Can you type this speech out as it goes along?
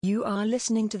You are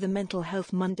listening to the Mental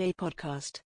Health Monday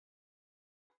podcast.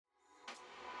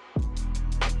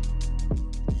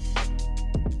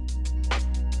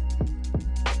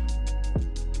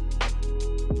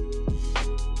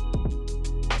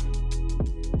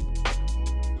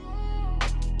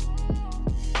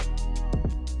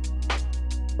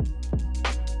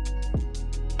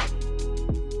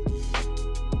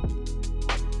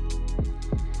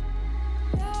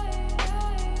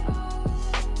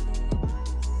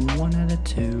 One out of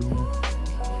two.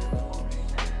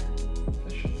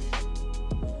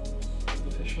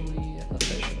 Officially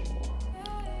official.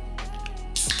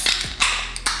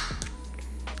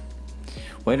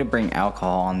 Way to bring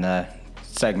alcohol on the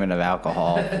segment of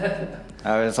alcohol.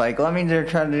 I was like, let me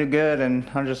try to do good, and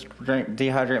I'll just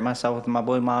dehydrate myself with my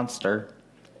Blue Monster.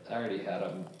 I already had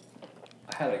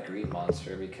I had a green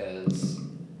Monster because,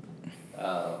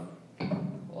 well,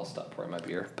 I'll stop pouring my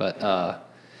beer. But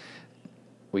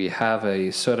we have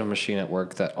a soda machine at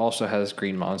work that also has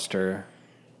green Monster,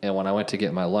 and when I went to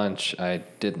get my lunch, I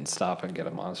didn't stop and get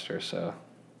a Monster. So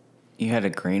You had a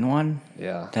green one?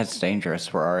 yeah, That's dangerous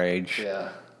for our age.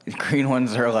 yeah, Green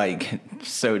ones are like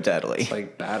so deadly. it's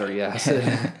like battery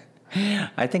acid.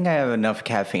 I think I have enough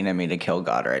caffeine in me to kill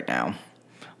God right now.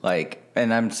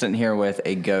 And I'm sitting here with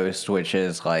a ghost, which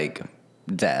is like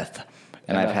death.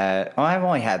 And I've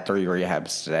only had 3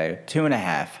 rehabs today.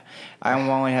 2.5. I've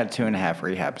only had 2.5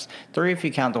 rehabs. 3 if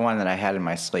you count the one that I had in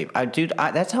my sleep.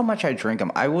 That's how much I drink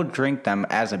them. I will drink them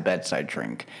as a bedside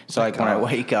drink. So when I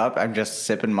wake up, I'm just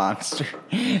sipping Monster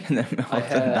in the middle of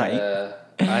the night.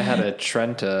 I had a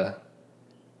Trenta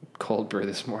cold brew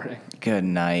this morning. Good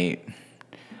night.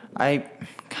 I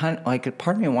kind of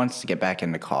part of me wants to get back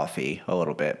into coffee a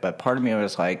little bit, but part of me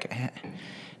was like,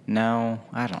 no,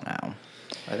 I don't know.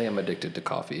 I think I'm addicted to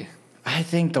coffee. I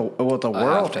think the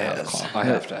world is. I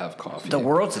have to have coffee. The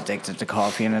world's addicted to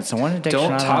coffee, and it's the one addiction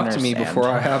Don't I don't talk to me understand. before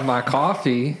I have my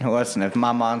coffee. Listen, if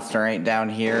my Monster ain't down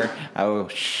here, I will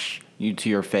shh you to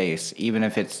your face, even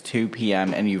if it's 2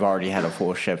 p.m. and you've already had a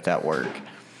full shift at work.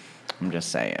 I'm just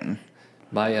saying.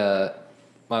 My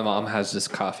mom has this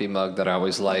coffee mug that I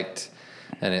always liked,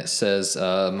 and it says,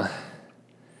 what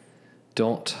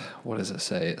does it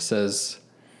say? It says,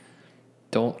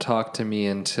 don't talk to me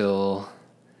until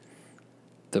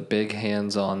the big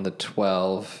hand's on the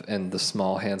 12 and the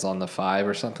small hand's on the 5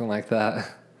 or something like that.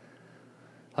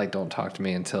 Like, don't talk to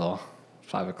me until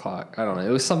 5 o'clock. I don't know.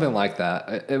 It was something like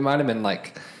that. It might have been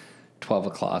like 12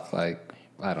 o'clock. Like,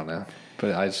 I don't know.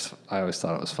 But I always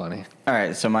thought it was funny. All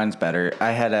right, so mine's better.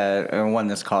 I had won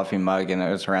this coffee mug, and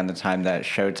it was around the time that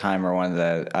Showtime or one of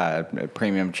the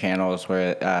premium channels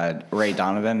where Ray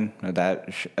Donovan,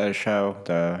 that show,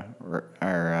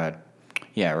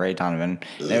 Ray Donovan.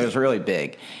 It was really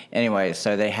big. Anyway,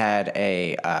 so they had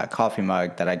a coffee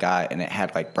mug that I got, and it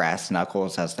had like brass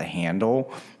knuckles as the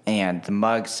handle. And the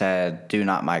mug said, do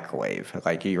not microwave.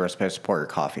 Like, you were supposed to pour your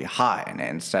coffee hot in it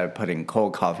instead of putting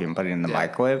cold coffee and putting it in the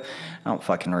microwave. I don't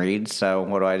fucking read. So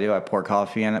what do? I pour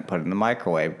coffee in it, put it in the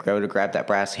microwave, go to grab that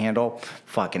brass handle,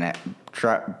 fucking it.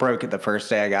 Broke it the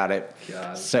first day I got it.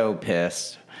 God. So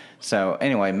pissed. So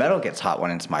anyway, metal gets hot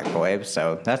when it's microwave,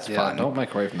 so that's fun. Don't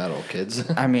microwave metal, kids.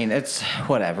 I mean, it's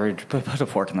whatever. Put a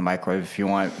fork in the microwave if you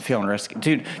want. Feeling risky.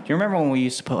 Dude, do you remember when we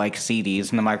used to put like CDs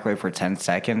in the microwave for 10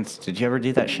 seconds? Did you ever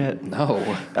do that shit?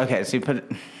 No. Okay, so you put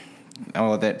it...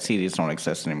 Oh, that CDs don't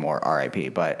exist anymore,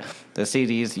 RIP. But the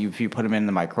CDs, if you put them in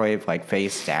the microwave, like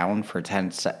face down for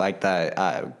 10 like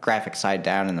the graphic side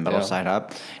down and the middle side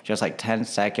up, just like 10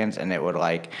 seconds, and it would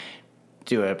like...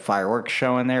 do a fireworks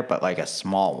show in there, but like a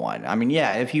small one. I mean,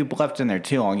 yeah, if you left in there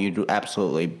too long, you'd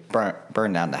absolutely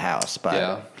burn down the house.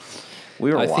 But we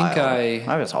were wild.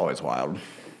 I was always wild.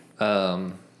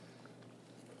 I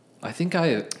think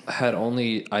I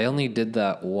only did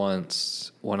that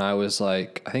once when I was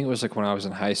like, I think it was like when I was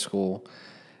in high school,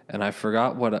 and I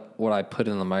forgot what I put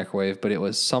in the microwave, but it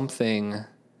was something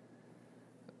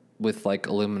with like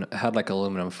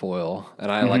aluminum foil,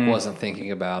 and I wasn't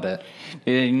thinking about it.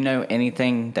 Did you know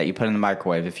anything that you put in the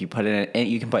microwave? If you put it in,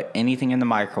 you can put anything in the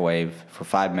microwave for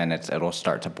 5 minutes, it'll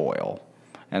start to boil.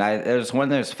 And it was one of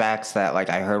those facts that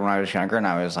like I heard when I was younger, and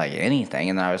I was like,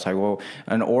 anything, and then I was like, well,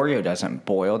 an Oreo doesn't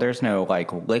boil. There's no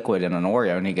like liquid in an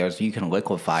Oreo, and he goes, you can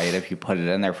liquefy it if you put it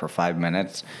in there for 5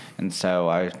 minutes. And so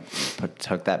I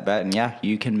took that bet, and yeah,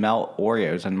 you can melt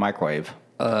Oreos in the microwave.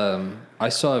 I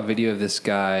saw a video of this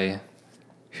guy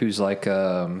who's like,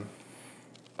 I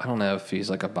don't know if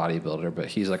he's like a bodybuilder, but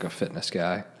he's like a fitness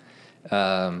guy.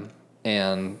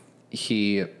 And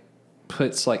he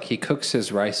cooks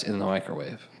his rice in the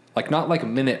microwave. Like, not like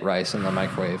minute rice in the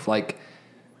microwave, like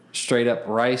straight up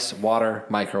rice, water,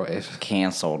 microwave.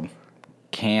 Canceled.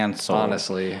 Cancel.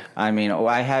 Honestly. I mean,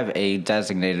 I have a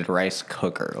designated rice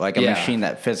cooker, like a Yeah. machine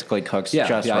that physically cooks Yeah,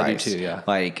 just yeah, I do rice. too, yeah.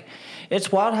 Like,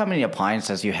 it's wild how many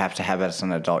appliances you have to have as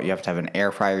an adult. You have to have an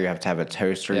air fryer, you have to have a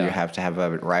toaster, Yeah. you have to have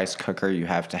a rice cooker, you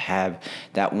have to have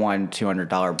that one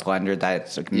 $200 blender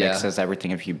that Yeah. mixes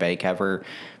everything if you bake ever.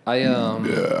 I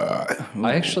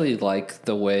actually like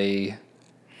the way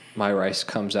my rice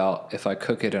comes out if I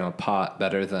cook it in a pot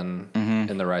better than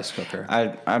in the rice cooker.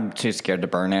 I'm too scared to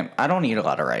burn it. I don't eat a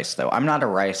lot of rice though. I'm not a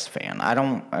rice fan. I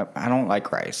don't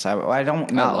like rice. I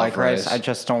don't not love like rice. rice. I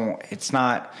just don't. It's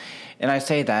not. And I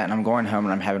say that, and I'm going home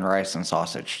and I'm having rice and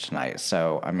sausage tonight.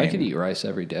 So I mean, I could eat rice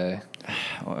every day.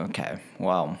 okay.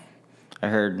 Well, I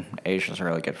heard Asia's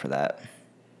really good for that.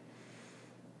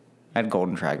 I had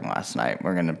Golden Dragon last night.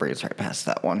 We're gonna breeze right past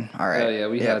that one. All right. Oh yeah,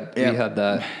 we Yep, had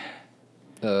that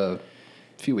a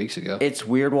few weeks ago. It's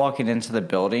weird walking into the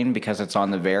building because it's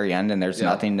on the very end and there's Yeah.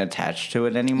 nothing attached to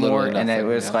it anymore. Literally And it nothing,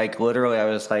 was yeah. like literally,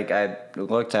 I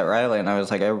looked at Riley and I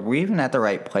was like, are we even at the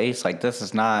right place? Like, this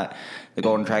is not the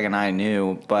Golden Dragon I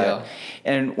knew. But, Yeah.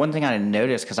 and one thing I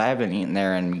noticed, because I haven't eaten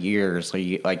there in years,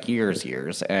 like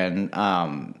years. And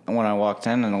when I walked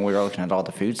in and we were looking at all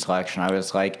the food selection, I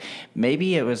was like,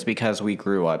 maybe it was because we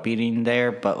grew up eating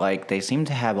there, but like they seem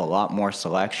to have a lot more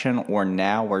selection, or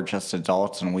now we're just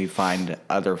adults and we find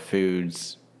other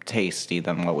foods tasty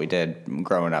than what we did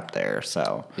growing up there.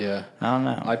 So Yeah. I don't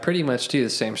know. I pretty much do the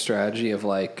same strategy of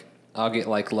like I'll get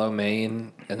like lo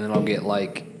mein and then I'll get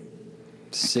like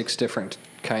 6 different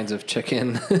kinds of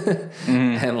chicken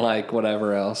and like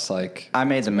whatever else. Like I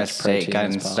made the mistake. protein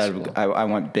as Instead of possible. I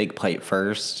went big plate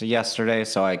first yesterday,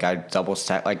 so like I double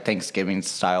stacked like Thanksgiving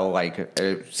style, like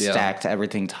stacked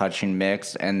everything touching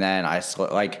mixed, and then I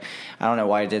like I don't know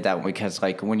why I did that, because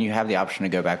like when you have the option to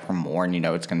go back for more and you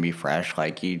know it's gonna be fresh,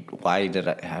 like why did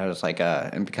I was like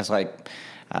and because like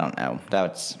I don't know,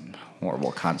 that's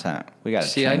horrible content. We gotta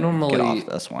See, I normally get off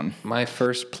this one. My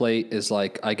first plate is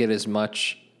like I get as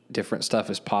much different stuff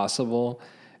as possible,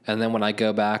 and then when I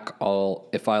go back, I'll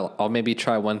maybe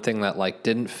try one thing that like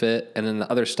didn't fit, and then the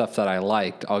other stuff that I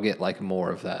liked, I'll get like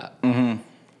more of that. Mm-hmm.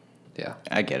 Yeah,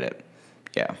 I get it.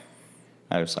 Yeah.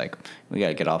 I was like, we got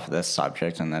to get off of this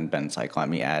subject. And then Ben's like, let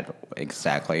me add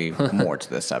exactly more to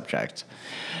the subject.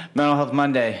 Mental Health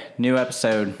Monday, new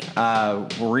episode.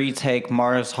 Retake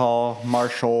Marshall,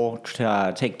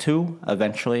 take 2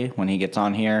 eventually when he gets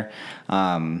on here.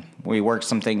 We worked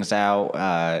some things out,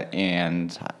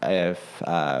 and if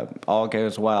all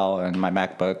goes well and my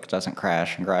MacBook doesn't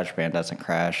crash and GarageBand doesn't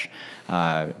crash,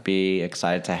 be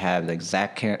excited to have the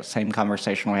exact same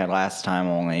conversation we had last time,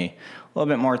 only a little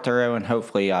bit more thorough, and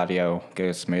hopefully audio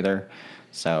goes smoother.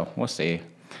 So we'll see.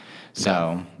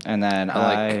 So, and then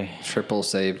I triple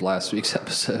saved last week's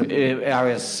episode. I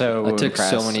was so I took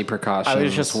impressed. so many precautions. I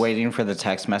was just waiting for the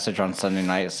text message on Sunday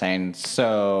night saying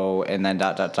so, and then ...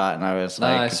 and I was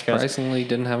like, I surprisingly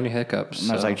didn't have any hiccups.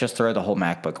 I was so like, just throw the whole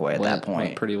MacBook away at that point.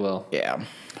 went pretty well. Yeah.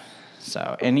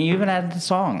 So, and you even added the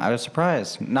song. I was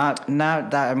surprised. Not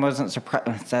that I wasn't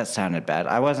surprised. That sounded bad.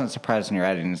 I wasn't surprised in your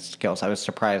editing skills. I was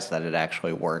surprised that it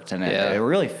actually worked, and it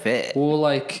really fit. Well,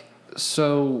 like,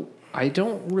 so I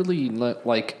don't really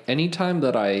like anytime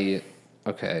that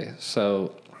okay,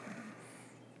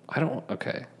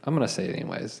 I'm going to say it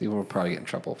anyways. You will probably get in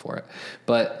trouble for it.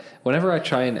 But whenever I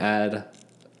try and add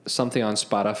something on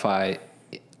Spotify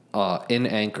in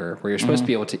Anchor, where you're supposed to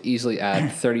be able to easily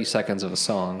add 30 seconds of a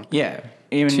song. Yeah.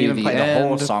 Even play the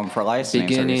whole song for licensing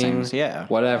beginning, things. Yeah.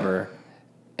 whatever.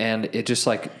 And it just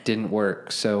like didn't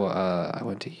work. So I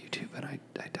went to YouTube and I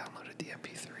downloaded the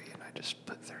MP3 and I just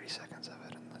put 30 seconds of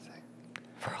it in the thing.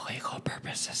 For legal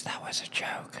purposes, that was a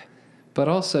joke. But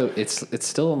also, it's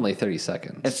still only 30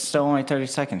 seconds. It's still only 30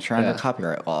 seconds. You're under Yeah.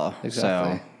 copyright law.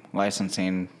 Exactly. So,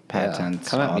 licensing, patents,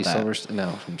 Come at all me, that. Silverstein. No,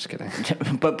 I'm just kidding.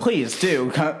 But please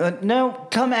do. Come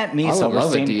at me, I would Silverstein.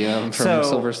 love a DM from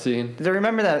Silverstein.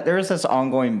 Remember that there was this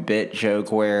ongoing bit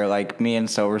joke where, like, me and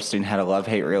Silverstein had a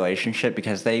love-hate relationship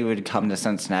because they would come to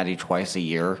Cincinnati twice a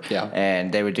year. Yeah.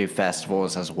 And they would do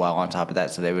festivals as well on top of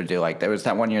that. So they would do, like, there was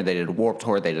that one year they did a Warped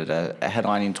Tour, they did a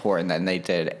headlining tour, and then they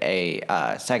did a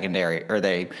secondary, or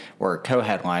they were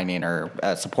co-headlining or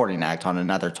a supporting act on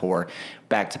another tour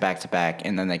back to back to back,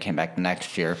 and then they came back the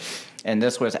next year. And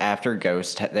this was after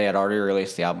Ghost. They had already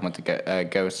released the album with the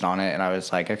Ghost on it, and I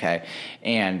was like, okay.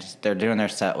 And they're doing their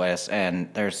set list,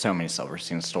 and there's so many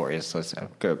Silverstein stories. So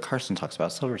Carson talks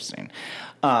about Silverstein.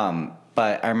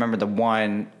 But I remember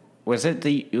was it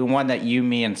the one that you,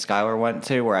 me, and Skylar went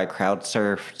to where I crowd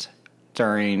surfed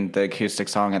during the acoustic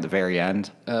song at the very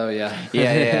end. Oh, yeah.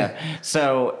 Yeah.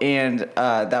 So, and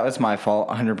that was my fault,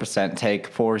 100%. Take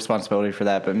full responsibility for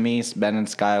that. But me, Ben, and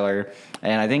Skylar,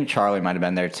 and I think Charlie might have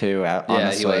been there too,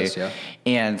 honestly. He was, yeah.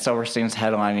 And Silverstein's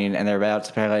headlining, and they're about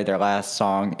to play their last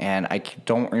song. And I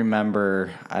don't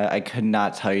remember, I could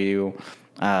not tell you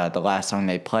the last song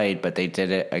they played, but they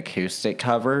did it acoustic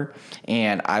cover,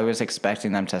 and I was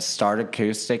expecting them to start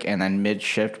acoustic and then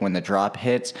mid-shift when the drop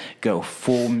hits go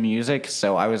full music.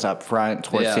 So I was up front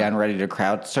towards the end ready to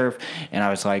crowd surf, and I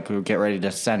was like, get ready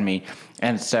to send me.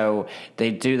 And so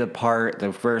they do the part, the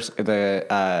verse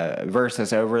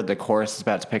is over, the chorus is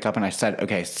about to pick up, and I said,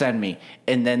 okay, send me.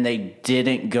 And then they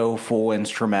didn't go full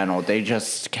instrumental. They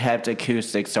just kept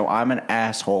acoustic. So I'm an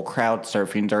asshole crowd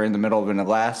surfing during the middle of the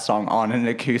last song on an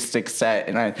acoustic set,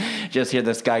 and I just hear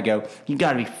this guy go, you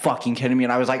gotta be fucking kidding me.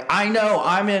 And I was like, I know,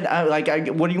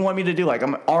 what do you want me to do? Like,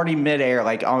 I'm already midair,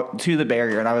 like, to the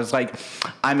barrier. And I was like,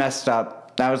 I messed up.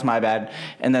 That was my bad.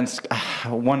 And then I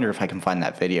wonder if I can find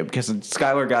that video, because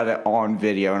Skylar got it on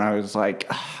video, and I was like,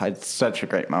 it's such a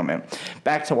great moment.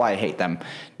 Back to why I hate them.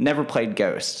 Never played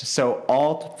Ghost. So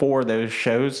all 4 of those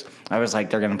shows, I was like,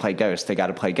 they're going to play Ghost. They got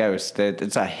to play Ghost.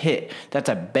 It's a hit. That's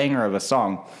a banger of a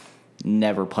song.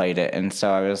 Never played it. And so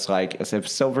I was like, if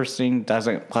Silverstein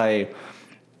doesn't play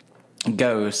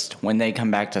Ghost when they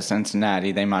come back to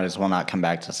Cincinnati, they might as well not come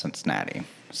back to Cincinnati.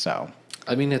 So,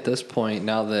 I mean, at this point,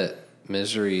 now that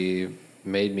Misery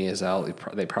Made Me is out,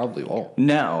 they probably won't.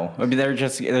 No, I mean, they're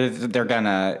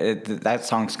gonna, that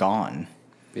song's gone.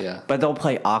 Yeah. But they'll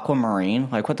play Aquamarine.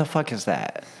 Like, what the fuck is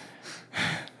that?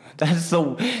 That's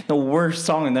the worst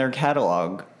song in their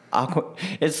catalog.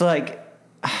 It's like,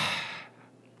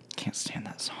 can't stand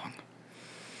that song.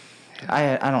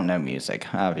 Yeah. I don't know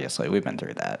music, obviously. We've been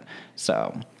through that.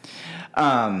 So,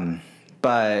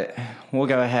 but we'll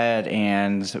go ahead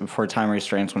and, for time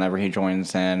restraints, whenever he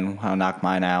joins in, I'll knock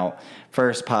mine out.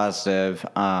 First positive,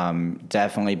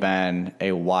 definitely been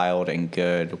a wild and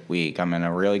good week. I'm in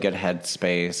a really good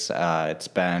headspace. It's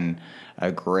been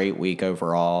a great week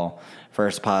overall.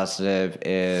 First positive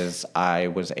is I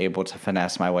was able to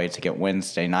finesse my way to get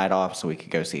Wednesday night off so we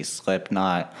could go see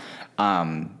Slipknot.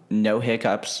 No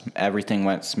hiccups. Everything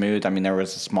went smooth. I mean, there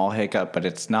was a small hiccup, but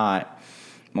it's not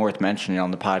worth mentioning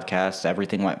on the podcast.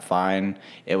 Everything went fine.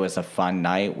 It was a fun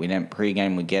night. We didn't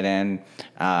pregame. We get in.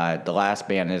 The last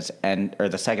band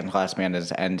the second to last band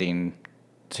is ending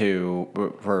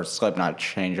for Slipknot to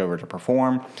change over to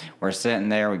perform. We're sitting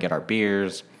there. We get our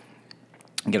beers,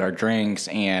 get our drinks,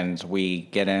 and we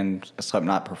get in.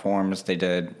 Slipknot performs. They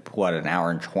did about an hour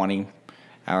and 20,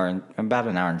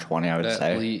 I would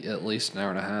say. At least an hour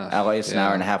and a half. At least an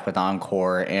hour and a half with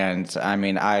encore. And I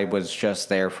mean, I was just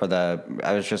there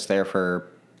for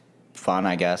fun,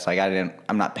 I guess. Like,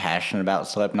 I'm not passionate about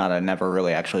Slipknot. I never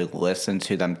really actually listened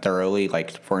to them thoroughly,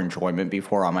 like, for enjoyment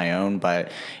before on my own,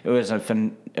 but it was a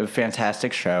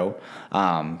fantastic show.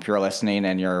 If you're listening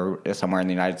and you're somewhere in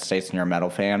the United States and you're a metal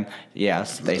fan,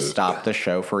 yes, they stopped the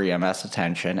show for EMS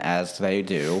attention, as they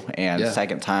do. And the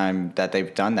second time that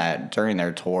they've done that during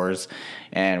their tours.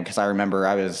 And because I remember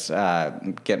I was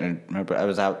out getting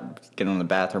in the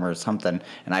bathroom or something,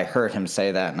 and I heard him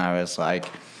say that, and I was like,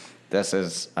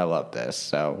 I love this.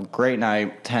 So, great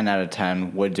night, 10 out of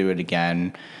 10, would do it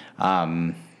again.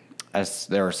 There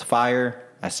was fire.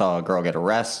 I saw a girl get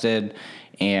arrested,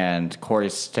 and Corey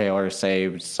Taylor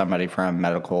saved somebody from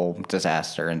medical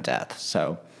disaster and death.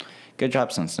 So, good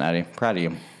job, Cincinnati. Proud of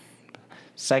you.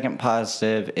 Second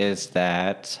positive is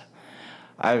that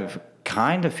I've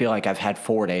kind of feel like I've had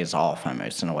 4 days off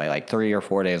almost in a way, like 3 or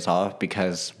 4 days off,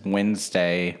 because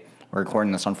Wednesday, we're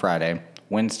recording this on Friday,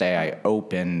 Wednesday I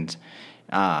opened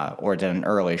or did an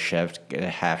early shift, a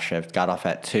half shift, got off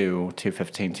at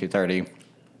 2:15, 2:30,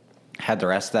 had the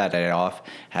rest of that day off,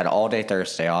 had all day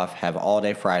Thursday off, have all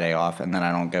day Friday off, and then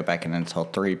I don't go back in until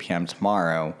 3 p.m.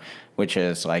 tomorrow, which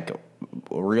is like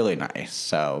really nice.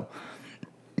 So,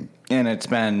 and it's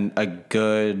been a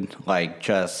good, like,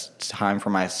 just time for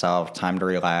myself, time to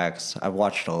relax. I've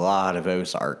watched a lot of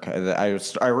Ozark.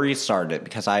 I restarted it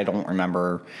because I don't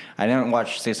remember. I didn't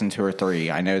watch season 2 or 3.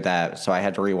 I know that, so I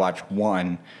had to rewatch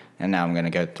 1, and now I'm going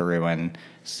to go through and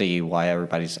see why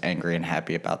everybody's angry and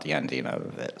happy about the ending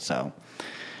of it. So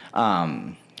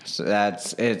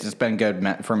it's been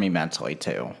good for me mentally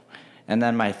too. And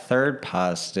then my third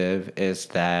positive is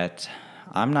that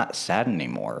I'm not sad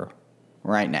anymore.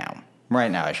 Right now,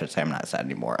 I should say I'm not sad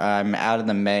anymore. I'm out of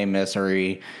the May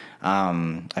misery.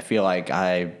 I feel like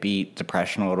I beat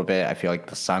depression a little bit. I feel like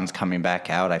the sun's coming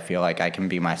back out. I feel like I can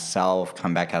be myself,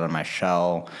 come back out of my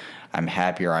shell. I'm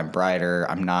happier. I'm brighter.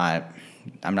 I'm not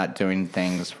doing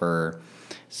things for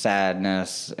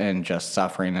sadness and just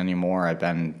suffering anymore. I've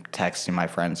been texting my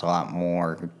friends a lot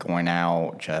more, going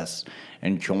out, just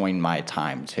enjoying my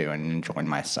time too, and enjoying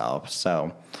myself.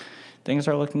 So things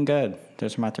are looking good.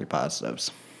 Those are my 3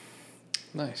 positives.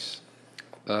 Nice.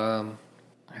 My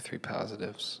 3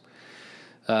 positives.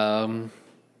 Well,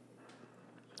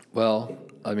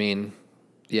 I mean,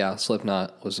 yeah,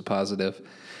 Slipknot was a positive.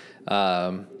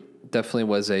 Definitely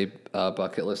was a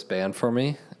bucket list band for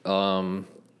me.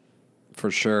 For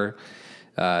sure.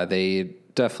 They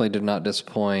definitely did not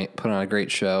disappoint, put on a great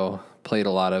show, played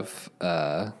a lot of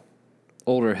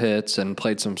older hits, and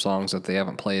played some songs that they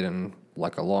haven't played in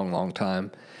like a long, long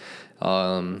time.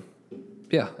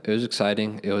 Yeah, it was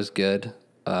exciting. It was good.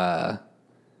 I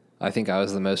think I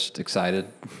was the most excited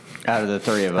Out of the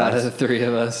 3 of us. out of the 3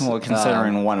 of us. Well,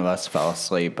 considering one of us fell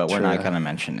asleep, but we're True. not going to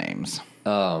mention names.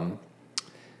 But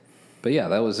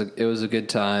yeah, it was a good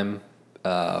time.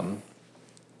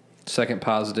 Second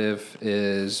positive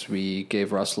is we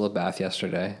gave Russell a bath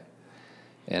yesterday,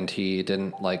 and he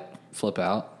didn't flip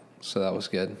out, so that was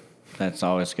good. That's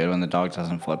always good when the dog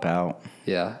doesn't flip out.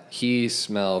 Yeah, he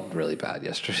smelled really bad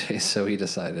yesterday, so he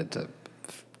decided to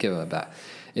give him a bath.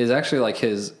 It's actually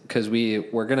because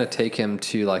we're gonna take him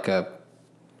to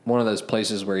one of those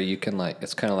places where you can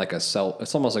it's kind of like it's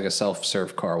almost like a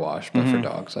self-serve car wash, but for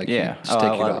dogs. Yeah. Just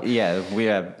take you out. Yeah, we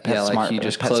have You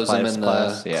just close them in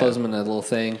close them in the little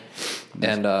thing,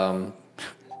 and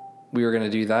we were gonna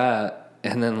do that,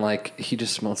 and then he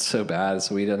just smelled so bad,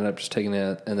 so we ended up just taking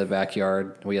it in the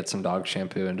backyard. We had some dog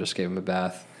shampoo and just gave him a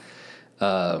bath.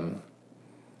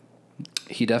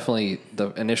 He definitely,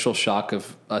 the initial shock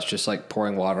of us just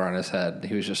pouring water on his head,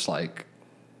 he was just like,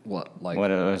 what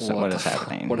is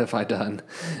happening? What have I done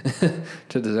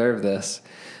to deserve this?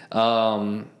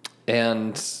 And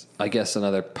I guess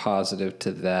another positive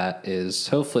to that is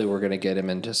hopefully we're going to get him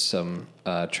into some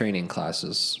training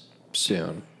classes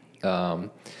soon.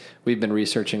 We've been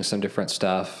researching some different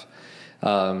stuff.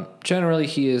 Generally,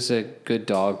 he is a good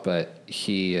dog, but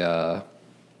he has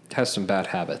some bad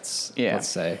habits, let's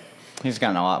say. He's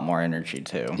gotten a lot more energy,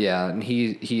 too. Yeah, and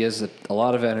he has a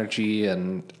lot of energy,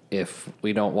 and if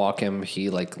we don't walk him,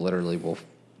 he literally will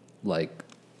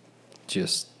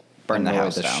just burn the annoy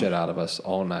house the down. shit out of us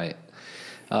all night.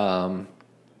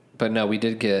 But no, we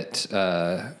did get.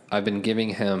 I've been giving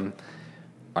him.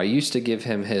 I used to give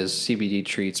him his CBD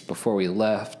treats before we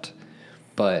left,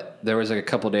 but there was a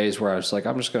couple days where I was like,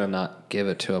 I'm just gonna not give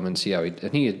it to him and see how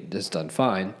he has done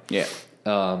fine. Yeah.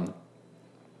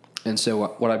 And so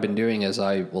what I've been doing is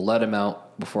I will let him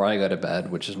out before I go to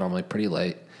bed, which is normally pretty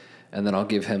late, and then I'll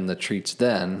give him the treats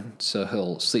then, so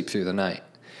he'll sleep through the night.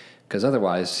 Because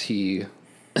otherwise he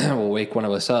will wake one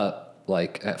of us up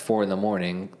at 4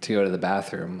 a.m. to go to the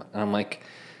bathroom. And I'm like,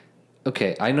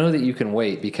 okay, I know that you can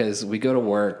wait because we go to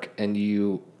work and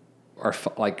you are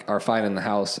fine in the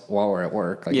house while we're at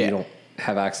work. You don't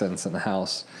have accidents in the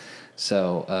house.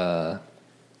 So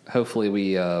hopefully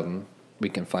we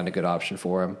can find a good option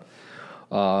for him.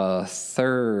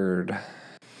 Third,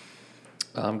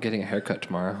 I'm getting a haircut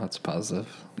tomorrow. That's positive.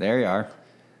 There you are.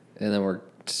 And then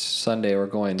Sunday we're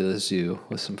going to the zoo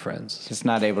with some friends. Just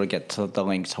not able to get to the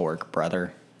link to work,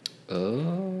 brother.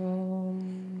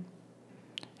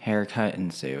 Haircut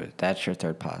and zoo. That's your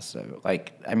third positive.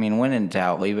 When in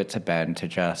doubt, leave it to Ben to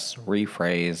just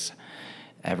rephrase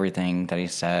everything that he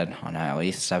said on at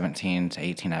least 17 to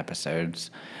 18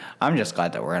 episodes. I'm just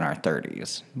glad that we're in our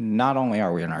 30s. Not only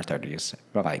are we in our 30s,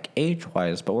 but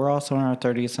age-wise, but we're also in our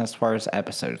 30s as far as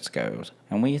episodes goes.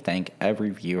 And we thank every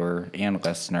viewer and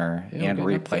listener and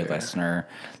replay listener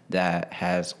that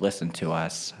has listened to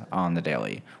us on the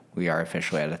daily. We are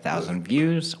officially at 1,000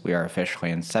 views. We are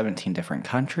officially in 17 different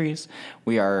countries.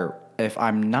 We are, if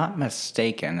I'm not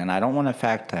mistaken, and I don't want to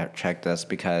fact check this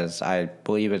because I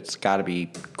believe it's got to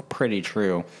be pretty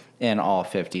true, in all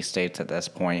 50 states at this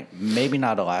point. Maybe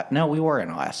not Alaska. No, we were in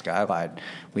Alaska. I lied.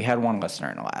 We had one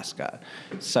listener in Alaska.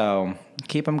 So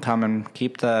keep them coming.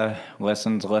 Keep the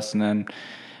listens listening.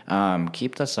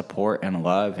 Keep the support and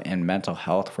love and mental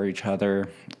health for each other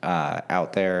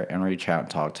out there, and reach out and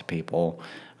talk to people.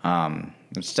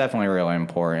 It's definitely really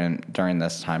important during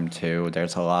this time, too.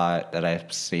 There's a lot that I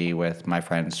see with my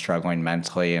friends struggling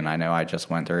mentally, and I know I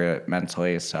just went through it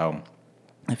mentally, so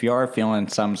if you are feeling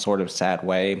some sort of sad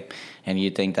way and you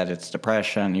think that it's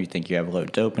depression, you think you have low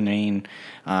dopamine,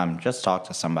 just talk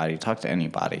to somebody, talk to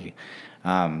anybody.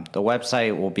 The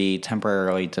website will be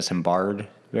temporarily disembarred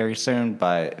very soon,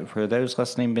 but for those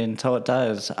listening until it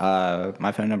does,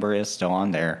 my phone number is still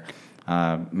on there.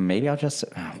 Maybe I'll just,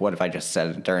 what if I just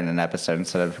said it during an episode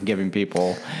instead of giving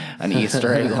people an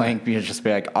Easter egg link? You just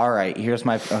be like, all right, here's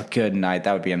my good night.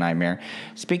 That would be a nightmare.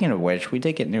 Speaking of which, we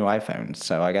did get new iPhones.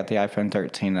 So I got the iPhone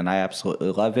 13 and I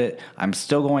absolutely love it. I'm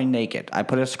still going naked. I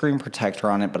put a screen protector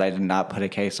on it, but I did not put a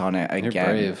case on it again. You're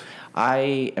brave.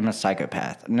 I am a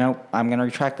psychopath. Nope, I'm going to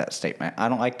retract that statement. I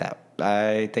don't like that.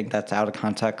 I think that's out of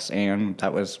context and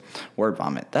that was word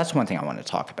vomit. That's one thing I want to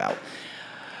talk about.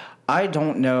 I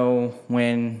don't know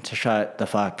when to shut the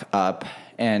fuck up.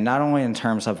 And not only in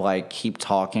terms of like keep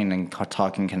talking and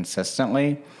talking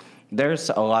consistently, there's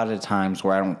a lot of times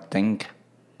where I don't think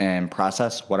and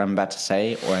process what I'm about to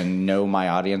say or know my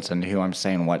audience and who I'm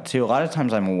saying what to. A lot of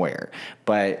times I'm aware.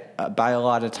 But by a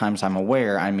lot of times I'm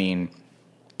aware, I mean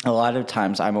a lot of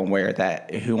times I'm aware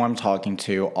that who I'm talking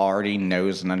to already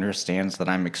knows and understands that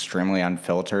I'm extremely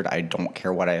unfiltered. I don't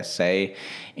care what I say,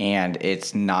 and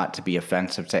it's not to be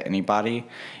offensive to anybody.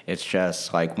 It's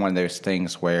just like one of those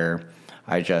things where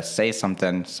I just say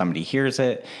something, somebody hears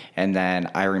it, and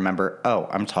then I remember, oh,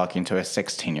 I'm talking to a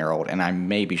 16-year-old, and I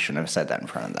maybe shouldn't have said that in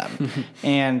front of them.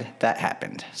 And that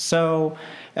happened. So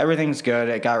everything's good.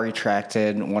 It got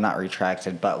retracted. Well, not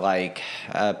retracted, but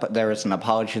but there was an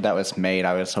apology that was made.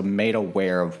 I was made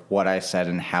aware of what I said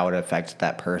and how it affected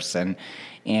that person.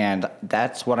 And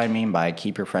that's what I mean by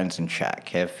keep your friends in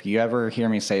check. If you ever hear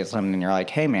me say something and you're like,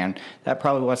 hey, man, that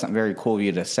probably wasn't very cool of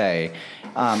you to say,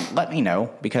 let me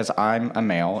know, because I'm a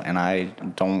male and I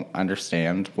don't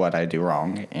understand what I do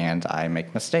wrong and I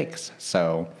make mistakes.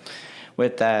 So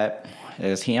with that,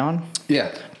 is he on?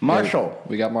 Yeah. Marshall. Yeah,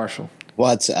 we got Marshall.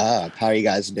 What's up? How are you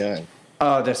guys doing?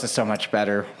 Oh, this is so much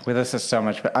better. This is so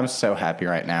much better. I'm so happy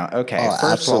right now. Okay, Oh,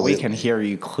 first of all, we absolutely. can hear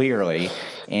you clearly,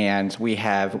 and we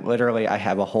have literally, I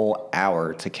have a whole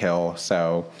hour to kill,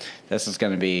 so this is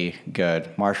going to be good.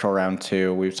 Marshall, round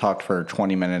 2. We've talked for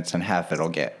 20 minutes, and half it'll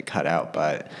get cut out,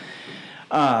 but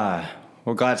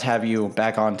we're glad to have you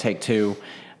back on take 2.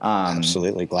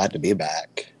 Absolutely glad to be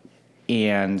back.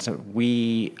 And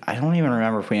I don't even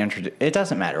remember if we introduced, it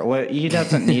doesn't matter. Well, he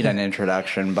doesn't need an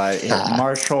introduction, but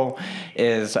Marshall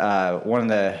is one of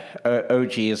the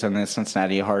OGs in the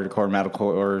Cincinnati hardcore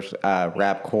metalcore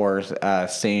rapcore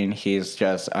scene. He's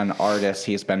just an artist.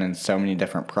 He's been in so many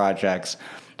different projects.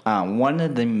 One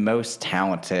of the most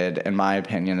talented, in my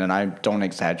opinion, and I don't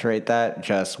exaggerate that,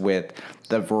 just with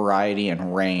the variety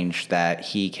and range that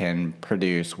he can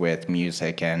produce with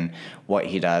music and what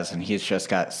he does. And he's just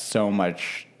got so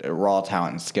much raw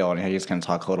talent and skill, and he's going to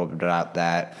talk a little bit about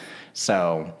that.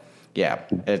 So, yeah,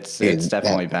 it's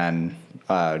definitely been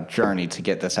a journey to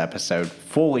get this episode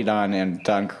fully done and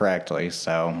done correctly.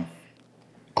 So,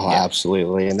 Oh, yeah.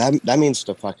 Absolutely. And that means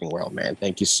the fucking world, man.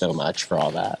 Thank you so much for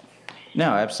all that.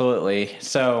 No, absolutely.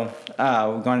 So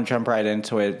we're going to jump right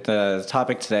into it. The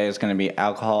topic today is going to be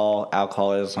alcohol,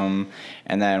 alcoholism,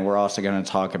 and then we're also going to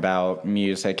talk about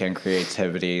music and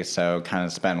creativity. So kind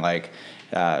of spend like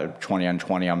 20 on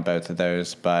 20 on both of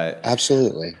those. But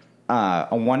Absolutely. I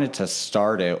wanted to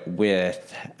start it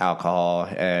with alcohol,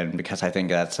 and because I think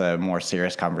that's a more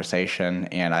serious conversation,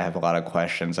 and I have a lot of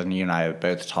questions, and you and I have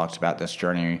both talked about this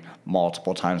journey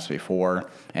multiple times before,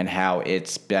 and how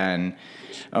it's been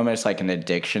almost like an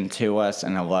addiction to us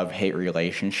and a love-hate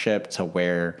relationship, to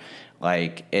where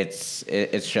like it's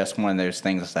just one of those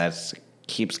things that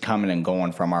keeps coming and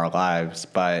going from our lives.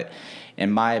 But in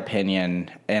my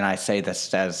opinion, and I say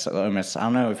this as almost, I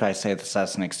don't know if I say this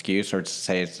as an excuse or to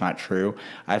say it's not true,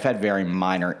 I've had very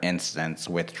minor incidents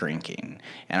with drinking.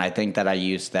 And I think that I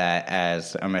use that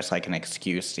as almost like an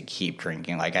excuse to keep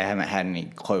drinking. Like I haven't had any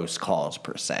close calls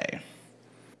per se.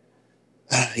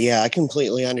 Yeah, I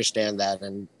completely understand that.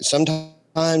 And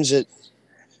sometimes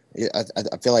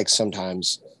I feel like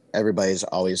sometimes everybody's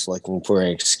always looking for an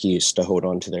excuse to hold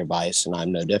on to their vice, and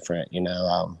I'm no different, you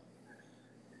know.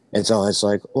 It's always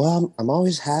like, well, I'm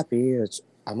always happy.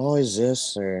 I'm always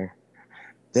this, or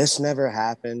this never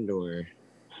happened,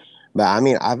 but I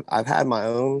mean, I've had my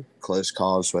own close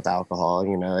calls with alcohol.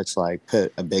 You know, it's like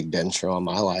put a big denter on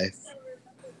my life.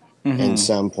 In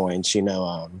some points, you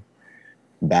know.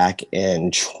 Back in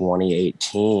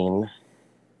 2018,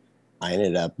 I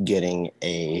ended up getting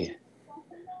a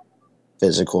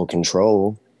physical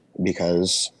control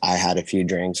because I had a few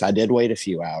drinks. I did wait a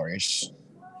few hours,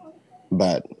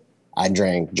 but I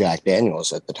drank Jack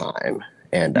Daniels at the time,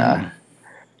 and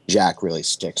Jack really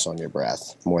sticks on your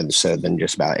breath more so than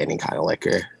just about any kind of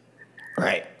liquor.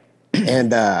 Right.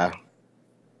 And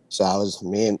so I was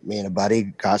me and a buddy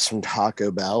got some Taco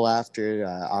Bell after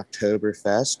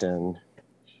Oktoberfest, and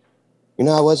you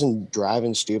know, I wasn't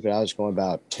driving stupid. I was going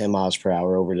about 10 miles per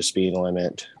hour over the speed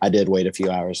limit. I did wait a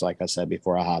few hours, like I said,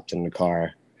 before I hopped in the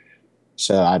car.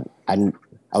 So I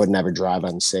would never drive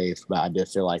unsafe, but I did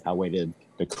feel like I waited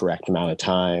the correct amount of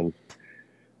time.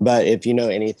 But if you know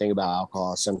anything about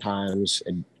alcohol, sometimes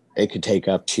it could take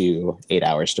up to 8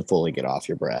 hours to fully get off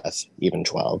your breath, even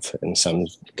 12 in some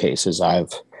cases.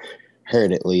 I've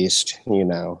heard at least, you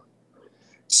know.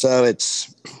 So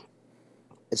it's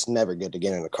never good to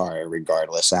get in a car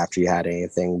regardless after you had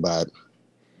anything. But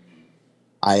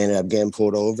I ended up getting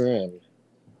pulled over, and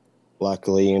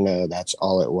luckily, you know, that's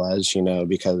all it was, you know,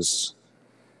 because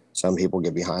some people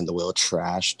get behind the wheel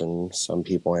trashed and some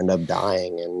people end up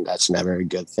dying, and that's never a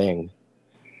good thing.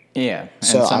 Yeah.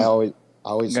 So And I some,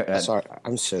 always, go ahead. sorry,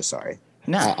 I'm so sorry.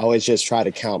 I No. always just try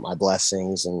to count my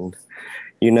blessings and,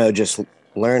 you know, just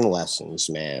learn lessons,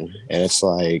 man. And it's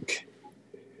like,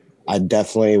 I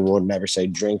definitely would never say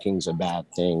drinking's a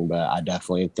bad thing, but I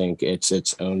definitely think it's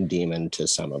its own demon to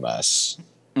some of us.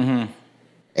 Mm-hmm.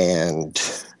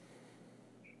 And,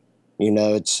 you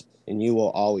know, and you will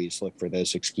always look for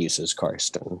those excuses,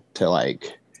 Karsten, to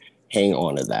like hang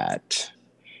on to that.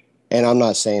 And I'm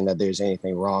not saying that there's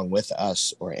anything wrong with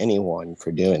us or anyone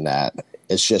for doing that.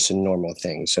 It's just a normal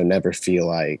thing. So never feel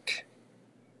like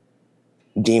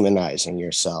demonizing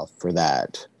yourself for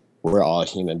that. We're all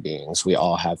human beings. We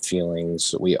all have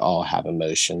feelings. We all have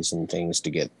emotions and things to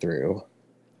get through.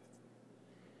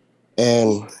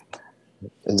 And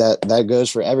that goes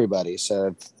for everybody. So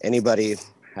if anybody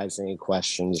has any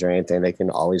questions or anything, they can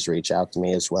always reach out to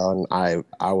me as well. And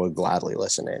I would gladly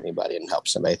listen to anybody and help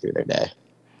somebody through their day.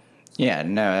 Yeah,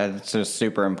 no, that's just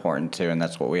super important too, and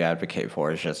that's what we advocate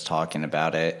for, is just talking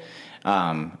about it.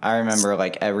 I remember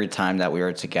like every time that we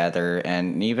were together,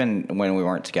 and even when we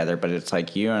weren't together, but it's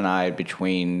like you and I,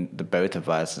 between the both of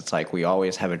us, it's like we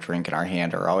always have a drink in our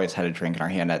hand, or always had a drink in our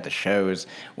hand at the shows,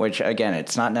 which again,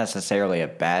 it's not necessarily a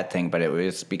bad thing, but it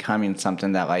was becoming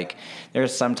something that like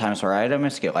there's sometimes where I'd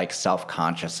almost get like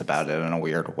self-conscious about it in a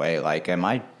weird way. Like, am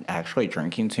I actually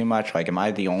drinking too much? Like, am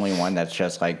I the only one that's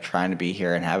just like trying to be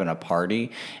here and having a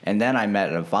party? And then I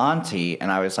met Avanti,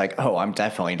 and I was like, oh, I'm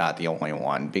definitely not the only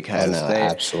one, because No,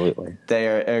 absolutely. they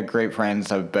are great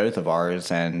friends of both of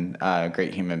ours, and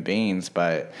great human beings.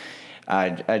 But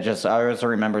I always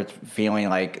remember feeling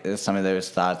like some of those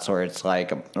thoughts where it's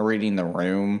like reading The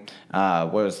Room.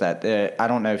 What was that? I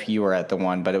don't know if you were at the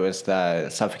one, but it was the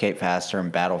Suffocate Faster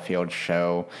and Battlefield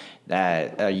show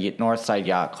at Northside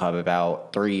Yacht Club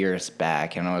about 3 years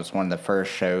back, and it was one of the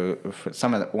first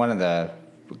one of the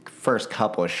first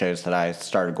couple of shows that I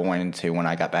started going into when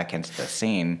I got back into the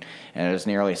scene, and it was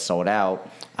nearly sold out.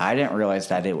 I didn't realize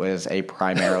that it was a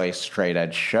primarily straight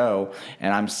edge show,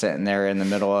 and I'm sitting there in the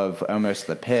middle of almost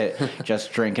the pit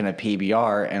just drinking a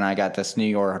PBR, and I got this New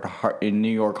York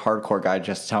hardcore guy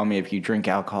just telling me, if you drink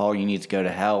alcohol, you need to go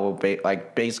to hell,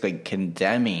 like basically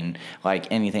condemning like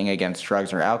anything against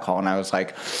drugs or alcohol. And I was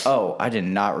like, oh, I did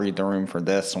not read The Room for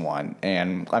this one.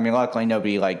 And I mean, luckily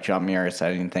nobody like jumped me or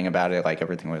said anything about it. Like,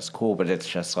 everything was cool, but it's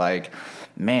just like,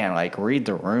 man, like read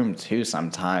The Room too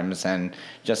sometimes, and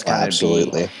just kind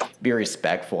of be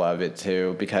respectful of it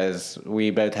too, because we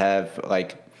both have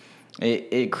like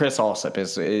Chris Alsop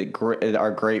is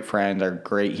our great friend, our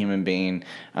great human being,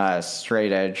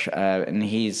 straight edge, and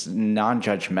he's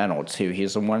non-judgmental too.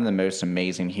 He's one of the most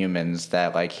amazing humans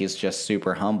that, like, he's just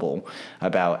super humble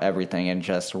about everything and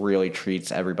just really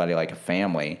treats everybody like a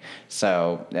family.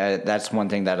 So that's one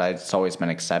thing that I've always been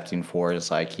accepting for, is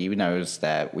like, he knows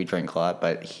that we drink a lot,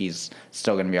 but he's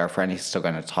still going to be our friend. He's still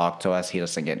going to talk to us. He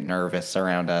doesn't get nervous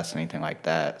around us, anything like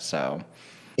that. So.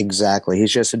 Exactly.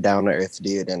 He's just a down to earth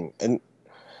dude, and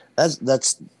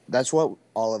that's what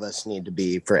all of us need to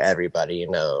be for everybody,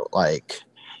 you know. Like,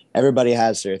 everybody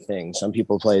has their thing. Some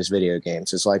people plays video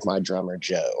games. It's like my drummer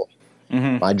Joe.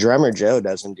 Mm-hmm. My drummer Joe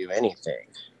doesn't do anything.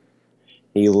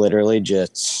 He literally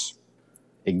just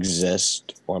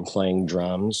exists on playing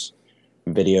drums,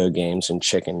 video games, and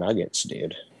chicken nuggets,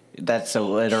 dude. That's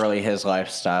literally his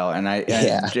lifestyle, and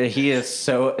he is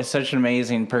such an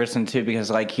amazing person too,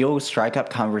 because like, he'll strike up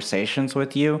conversations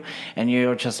with you, and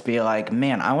you'll just be like,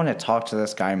 man, I want to talk to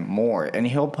this guy more. And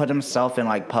he'll put himself in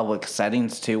like public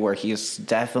settings too, where he's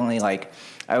definitely like,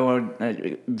 I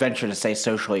would venture to say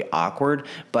socially awkward,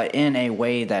 but in a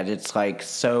way that it's like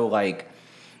so like.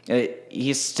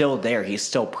 He's still there. He's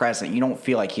still present. You don't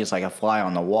feel like he's like a fly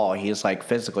on the wall. He's like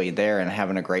physically there and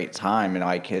having a great time. And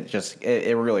like,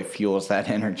 it really fuels that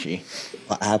energy.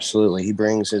 Absolutely. He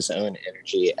brings his own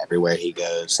energy everywhere he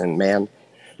goes. And man,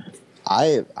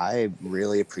 I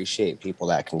really appreciate people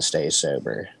that can stay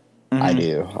sober. Mm-hmm. I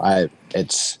do.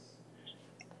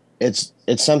 It's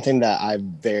something that I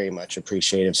very much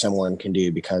appreciate if someone can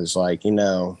do, because, like, you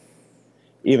know,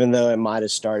 even though it might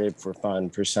have started for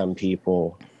fun for some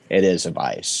people, it is a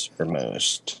vice for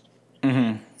most.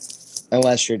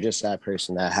 Unless you're just that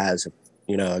person that has,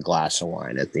 a glass of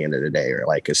wine at the end of the day, or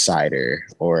like a cider,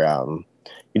 or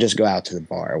you just go out to the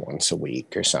bar once a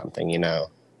week or something,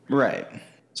 Right.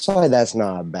 So that's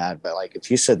not bad. But like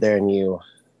if you sit there and you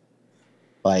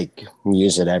like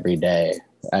use it every day,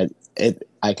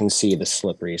 I can see the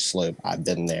slippery slope. I've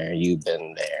been there. You've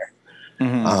been there.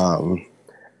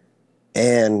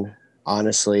 And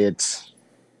honestly,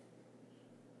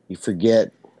 you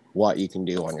forget what you can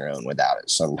do on your own without it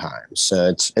sometimes. So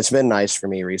it's been nice for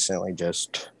me recently,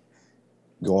 just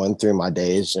going through my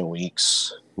days and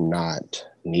weeks, not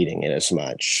needing it as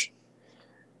much.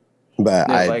 But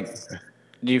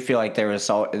do you feel like there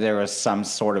was some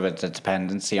sort of a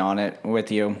dependency on it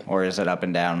with you, or is it up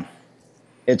and down?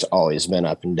 It's always been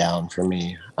up and down for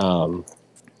me,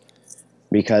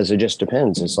 because it just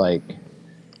depends. It's like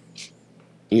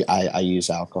I use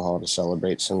alcohol to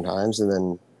celebrate sometimes, and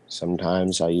then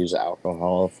sometimes I use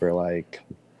alcohol for like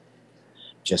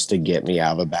just to get me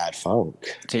out of a bad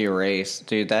funk. To erase,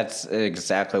 dude. That's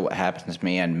exactly what happened to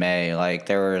me in May. Like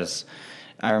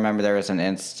I remember there was an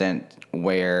instant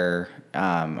where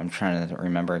I'm trying to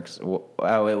remember.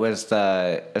 Oh, it was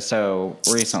so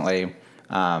recently.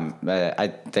 I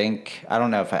don't think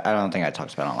I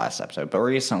talked about it on last episode, but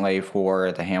recently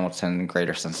for the Hamilton,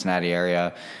 Greater Cincinnati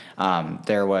area,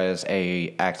 there was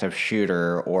a active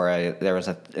shooter, or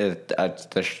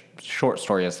the short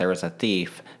story is there was a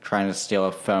thief trying to steal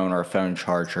a phone or a phone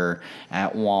charger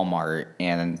at Walmart,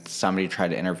 and somebody tried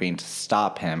to intervene to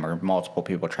stop him, or multiple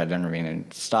people tried to intervene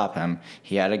and stop him.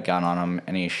 He had a gun on him,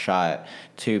 and he shot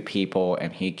 2 people,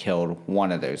 and he killed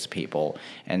one of those people,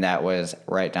 and that was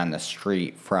right down the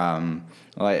street from,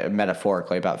 like,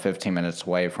 metaphorically, about 15 minutes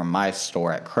away from my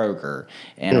store at Kroger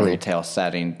in a retail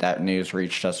setting. That news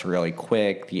reached us really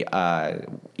quick. The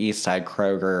East Side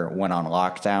Kroger went on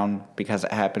lockdown because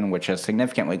it happened, which is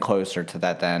significantly closer to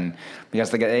that than,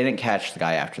 because they didn't catch the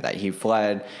guy after that. He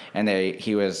fled, and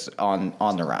he was on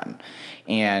the run.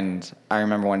 And I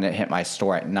remember when it hit my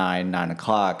store at 9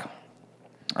 o'clock,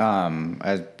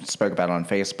 I spoke about it on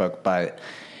Facebook, but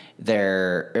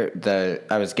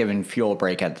I was given fuel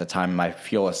break at the time. My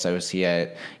fuel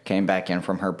associate came back in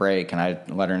from her break, and I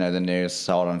let her know the news,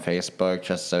 saw it on Facebook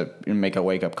just to make a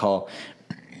wake-up call.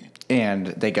 And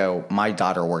they go, my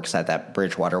daughter works at that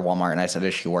Bridgewater Walmart. And I said,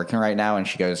 is she working right now? And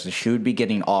she goes, she would be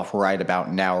getting off right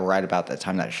about now, right about the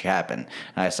time that she happened.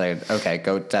 And I said, okay,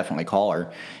 go definitely call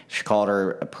her. She called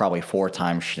her probably 4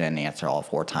 times. She didn't answer all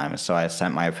 4 times. So I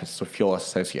sent my fuel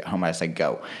associate home. I said,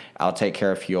 go. I'll take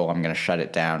care of fuel. I'm going to shut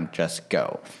it down. Just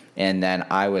go. And then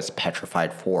I was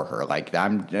petrified for her. Like,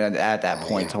 I'm at that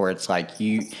point where it's like,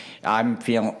 I'm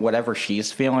feeling whatever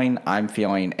she's feeling, I'm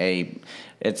feeling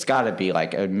it's got to be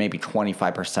like maybe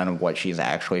 25% of what she's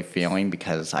actually feeling,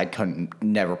 because I couldn't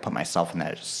never put myself in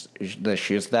the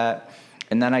shoes of that.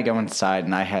 And then I go inside,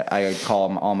 and I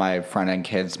call all my front-end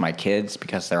kids my kids,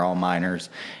 because they're all minors,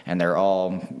 and they're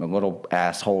all little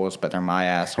assholes, but they're my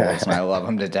assholes, and I love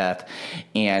them to death.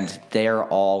 And they're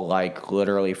all, like,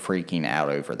 literally freaking out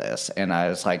over this. And I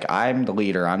was like, I'm the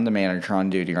leader. I'm the manager on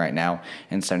duty right now.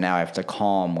 And so now I have to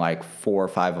calm, like, 4 or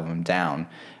 5 of them down.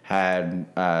 Had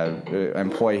an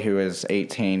employee who is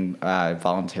 18,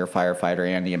 volunteer firefighter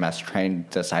and EMS trained,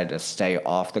 decided to stay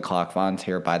off the clock,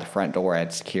 volunteer by the front door. I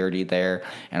had security there,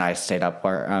 and I stayed up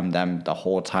them the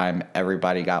whole time.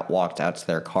 Everybody got walked out to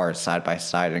their cars side by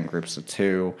side in groups of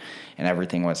 2, and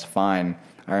everything was fine.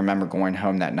 I remember going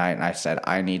home that night, and I said,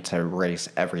 I need to erase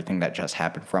everything that just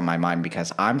happened from my mind,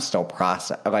 because I'm still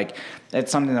like,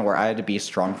 it's something where I had to be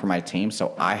strong for my team,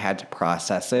 so I had to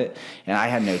process it, and I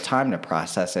had no time to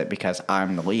process it because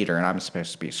I'm the leader and I'm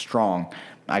supposed to be strong.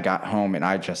 I got home and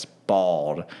I just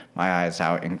bawled my eyes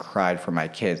out and cried for my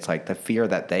kids. Like, the fear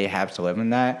that they have to live in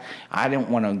that, I didn't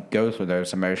want to go through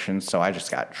those emotions, so I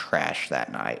just got trashed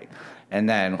that night. And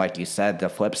then, like you said, the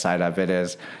flip side of it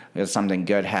is if something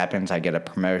good happens, I get a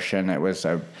promotion. It was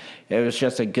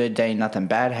just a good day. Nothing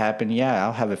bad happened. Yeah,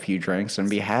 I'll have a few drinks and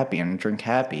be happy and drink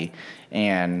happy.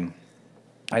 And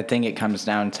I think it comes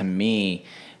down to me.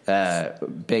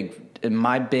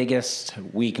 My biggest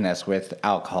weakness with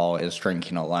alcohol is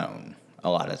drinking alone a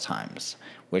lot of times,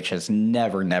 which is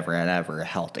never, never, and ever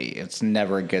healthy. It's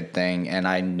never a good thing, and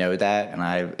I know that, and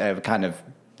I've kind of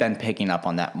been picking up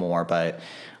on that more, but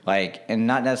and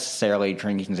not necessarily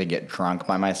drinking to get drunk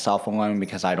by myself alone,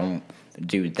 because I don't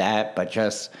do that, but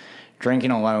just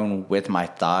drinking alone with my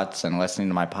thoughts and listening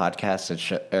to my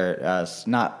podcasts.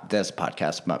 Not this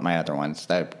podcast, but my other ones.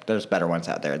 There's better ones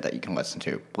out there that you can listen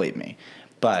to, believe me.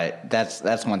 But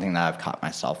that's one thing that I've caught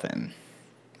myself in.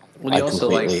 Well, you also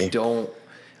don't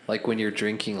like when you're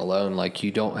drinking alone, like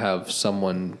you don't have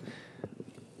someone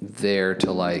there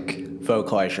to like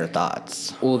Vocalize your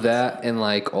thoughts. well that and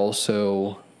like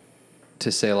also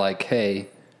to say like, hey,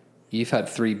 you've had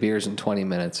 3 beers in 20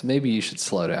 minutes. Maybe you should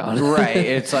slow down. Right.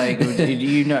 It's like,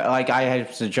 you know, like I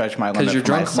have to judge my limit. Because your for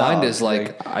drunk myself. mind is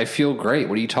like, I feel great.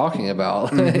 What are you talking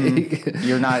about?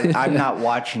 You're not, I'm not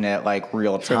watching it like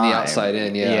real time. From the outside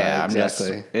in, yeah. Yeah,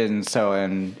 exactly. I'm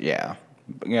just, yeah.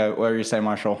 Yeah, what were you saying,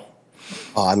 Marshall?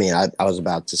 Oh, I mean, I was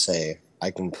about to say,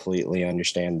 I completely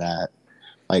understand that,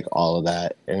 like all of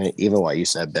that. And even what you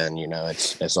said, Ben, you know,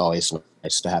 it's always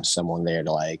nice to have someone there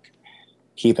to like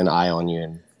keep an eye on you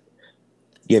and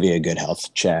give you a good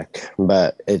health check.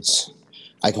 But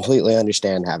I completely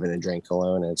understand having a drink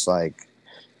alone. It's like,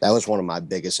 that was one of my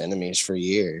biggest enemies for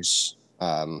years.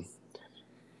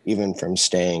 Even from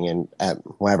staying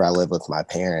wherever I lived with my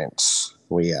parents,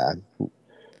 we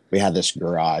had this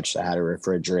garage that had a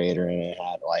refrigerator and it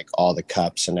had like all the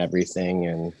cups and everything.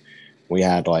 And we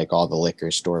had like all the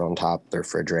liquor stored on top of the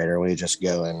refrigerator. We just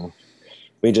go and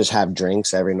we just have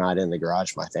drinks every night in the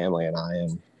garage, my family and I.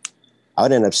 And I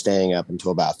would end up staying up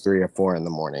until about 3 or 4 in the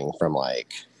morning from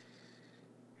like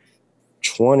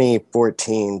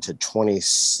 2014 to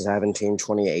 2017,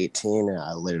 2018. And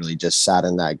I literally just sat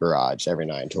in that garage every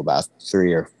night until about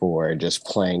 3 or 4, just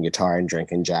playing guitar and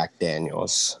drinking Jack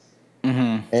Daniels.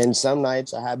 Mm-hmm. And some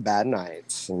nights I had bad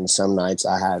nights, and some nights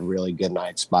I had really good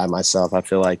nights by myself. I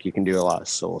feel like you can do a lot of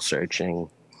soul searching,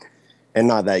 and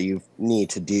not that you need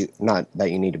to be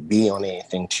on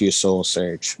anything to soul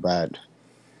search, but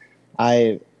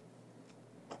I've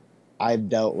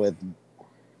dealt with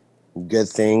good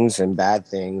things and bad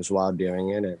things while doing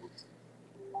it, and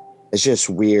it's just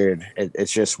weird.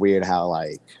 It's just weird how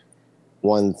like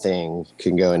one thing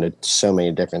can go into so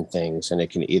many different things, and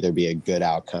it can either be a good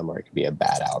outcome or it can be a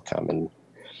bad outcome. And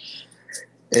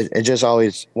it just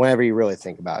always, whenever you really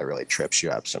think about it, really trips you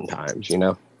up sometimes, you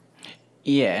know?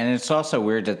 Yeah, and it's also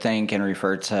weird to think and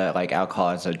refer to like alcohol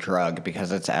as a drug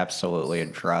because it's absolutely a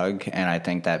drug, and I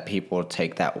think that people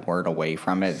take that word away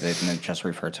from it and just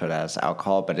refer to it as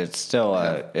alcohol, but it's still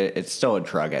it's still a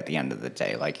drug at the end of the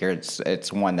day. Like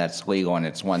it's one that's legal and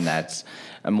it's one that's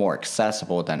more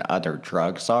accessible than other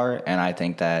drugs are, and I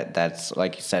think that that's,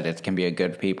 like you said, it can be a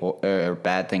good people or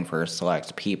bad thing for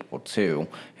select people too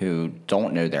who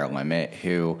don't know their limit,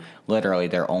 who literally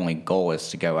their only goal is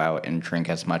to go out and drink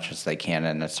as much as they can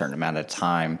in a certain amount of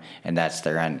time, and that's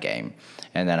their end game.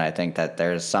 And then I think that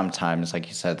there's sometimes, like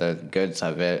you said, the goods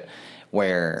of it,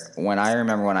 where when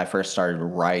I first started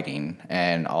writing,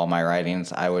 and all my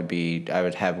writings, I would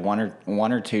have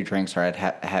one or two drinks, or I'd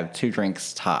have 2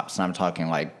 drinks tops, and I'm talking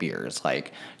like beers,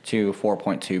 like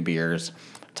 4.2 beers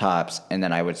tops, and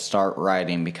then I would start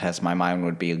writing because my mind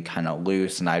would be kind of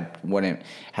loose, and I wouldn't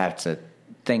have to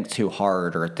think too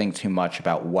hard or think too much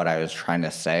about what I was trying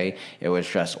to say. It was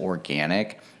just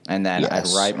organic. And then Yes.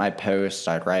 I'd write my post,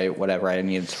 I'd write whatever I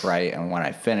needed to write, and when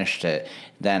I finished it,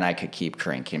 then I could keep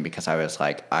drinking because I was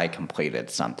like, I completed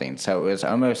something. So it was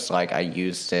almost like I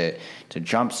used it to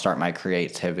jumpstart my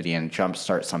creativity and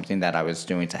jumpstart something that I was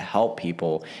doing to help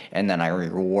people, and then I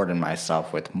rewarded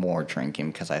myself with more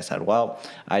drinking because I said, well,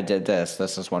 I did this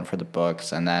is one for the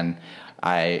books. And then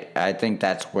I think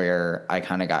that's where I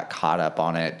kind of got caught up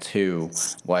on it too,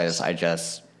 was I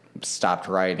just stopped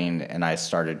writing and I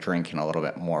started drinking a little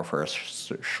bit more for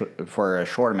a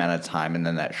short amount of time, and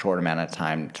then that short amount of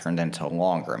time turned into a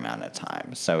longer amount of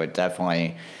time. So it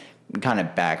definitely kind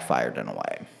of backfired in a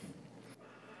way.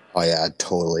 Oh yeah, I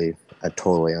totally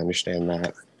understand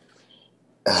that.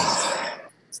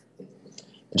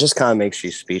 It just kind of makes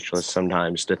you speechless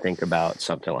sometimes to think about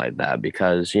something like that,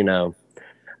 because, you know,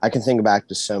 I can think back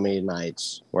to so many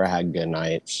nights where I had good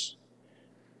nights,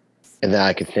 and then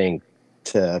I could think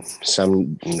to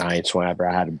some nights whenever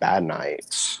I had bad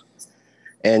nights.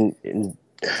 And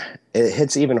it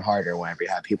hits even harder whenever you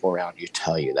have people around you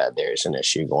tell you that there's an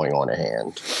issue going on at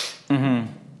hand.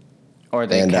 Mm-hmm. Or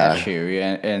they catch you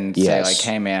and say, yes. like,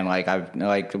 hey, man,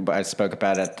 I spoke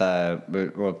about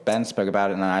it, Ben spoke about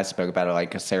it, and then I spoke about it,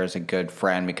 like, Sarah's a good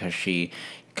friend because she,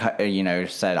 you know,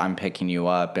 said, I'm picking you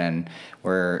up, and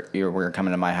we're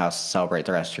coming to my house to celebrate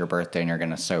the rest of your birthday, and you're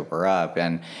going to sober up.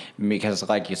 And because,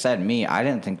 like you said, I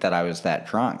didn't think that I was that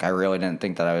drunk. I really didn't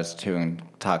think that I was too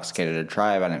intoxicated to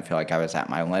drive. I didn't feel like I was at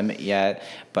my limit yet.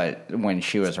 But when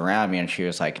she was around me and she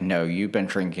was like, no, you've been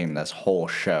drinking this whole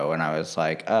show. And I was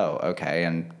like, oh, okay.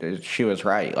 And she was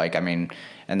right. Like, I mean,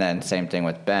 and then same thing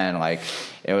with Ben. Like,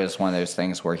 it was one of those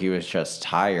things where he was just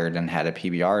tired and had a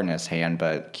PBR in his hand,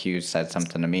 but Q said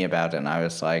something to me about it, and I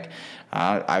was like,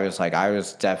 I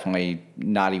was definitely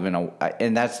not even,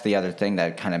 and that's the other thing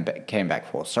that kind of came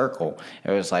back full circle.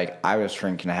 It was like I was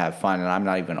drinking to have fun, and I'm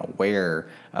not even aware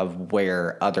of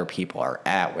where other people are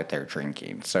at with their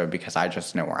drinking. So because I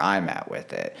just know where I'm at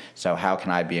with it. So how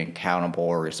can I be accountable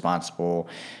or responsible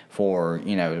for,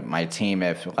 my team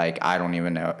if like I don't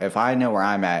even know, if I know where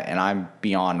I'm at and I'm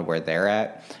beyond where they're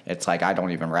at, it's like I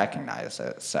don't even recognize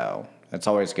it. So it's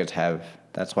always good to have.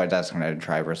 That's why designated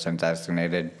drivers and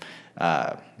designated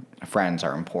friends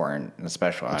are important,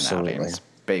 especially on Absolutely. outings,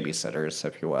 babysitters,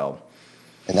 if you will.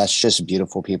 And that's just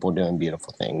beautiful people doing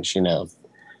beautiful things,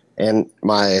 And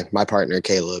my partner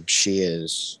Caleb, she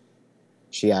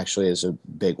actually is a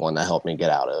big one that helped me get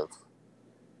out of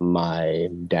my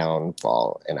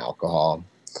downfall in alcohol.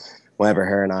 Whenever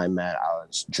her and I met, I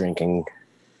was drinking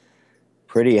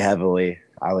pretty heavily.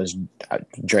 I was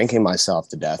drinking myself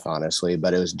to death, honestly,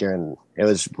 but it was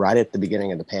right at the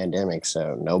beginning of the pandemic.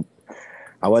 So nope,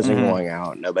 I wasn't going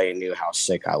out. Nobody knew how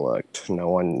sick I looked. No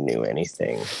one knew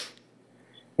anything.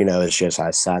 It's just,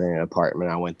 I sat in an apartment.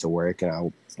 I went to work and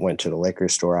I went to the liquor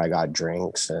store. I got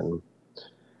drinks and,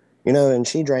 and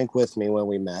she drank with me when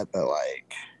we met. But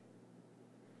like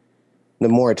the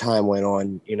more time went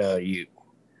on, you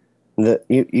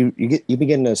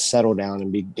begin to settle down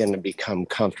and begin to become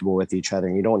comfortable with each other.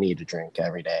 And you don't need to drink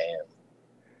every day. And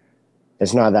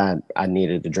it's not that I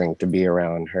needed to drink to be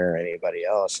around her or anybody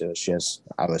else. It was just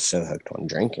I was so hooked on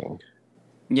drinking.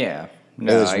 Yeah,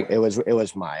 no, it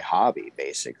was my hobby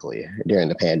basically during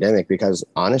the pandemic because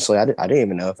honestly, I didn't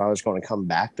even know if I was going to come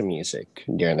back to music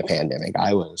during the pandemic.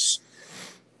 I was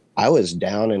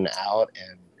down and out,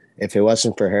 and if it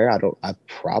wasn't for her, I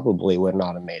probably would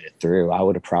not have made it through. I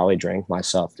would have probably drank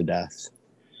myself to death.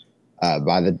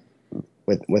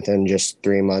 Within just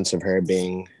 3 months of her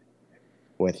being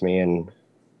with me and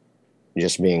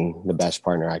just being the best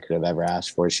partner I could have ever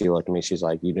asked for, she looked at me. She's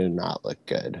like, "You do not look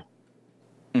good.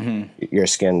 Your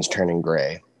skin's turning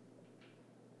gray.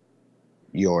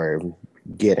 You're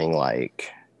getting like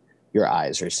your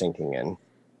eyes are sinking in.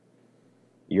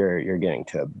 You're getting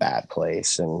to a bad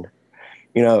place." And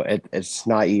it's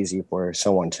not easy for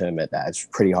someone to admit that. It's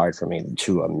pretty hard for me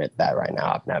to admit that right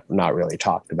now. I've not really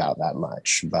talked about that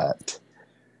much, but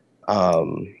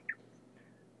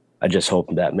I just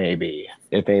hope that maybe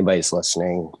if anybody's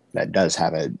listening that does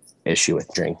have an issue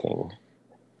with drinking,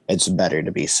 it's better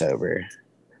to be sober.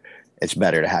 It's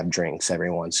better to have drinks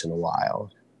every once in a while.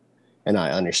 And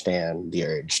I understand the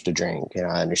urge to drink and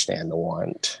I understand the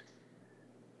want,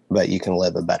 but you can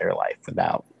live a better life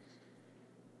without.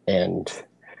 And,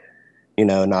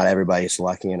 not everybody's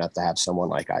lucky enough to have someone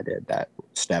like I did that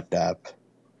stepped up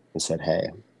and said, "Hey,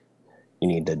 you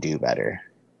need to do better."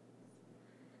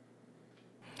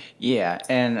 Yeah,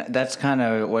 and that's kind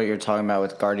of what you're talking about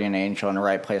with guardian angel in the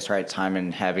right place, right time,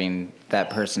 and having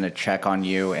that person to check on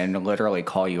you and literally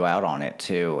call you out on it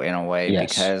too, in a way.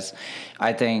 Yes. Because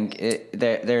I think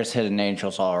there's hidden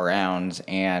angels all around,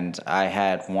 and I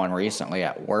had one recently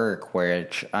at work,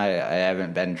 which I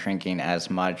haven't been drinking as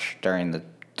much during the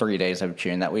 3 days of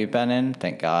June that we've been in,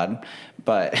 thank God.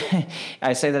 But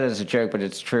I say that as a joke, but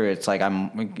it's true. It's like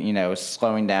I'm,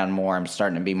 slowing down more. I'm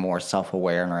starting to be more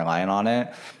self-aware and relying on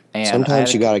it. And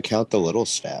sometimes you got to count the little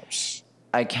steps.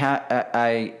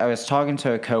 I was talking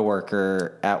to a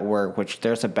coworker at work, which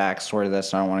there's a backstory to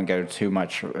this. And I don't want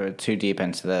to go too deep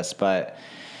into this, but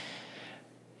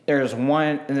there's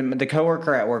the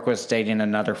coworker at work was dating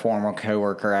another former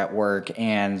coworker at work,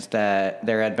 and that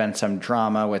there had been some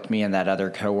drama with me and that other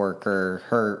coworker,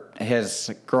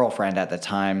 his girlfriend at the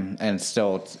time, and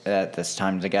still at this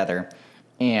time together.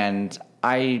 And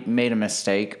I made a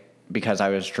mistake because I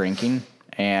was drinking.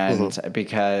 And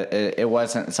because it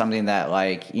wasn't something that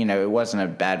it wasn't a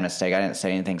bad mistake. I didn't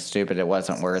say anything stupid. It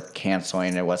wasn't worth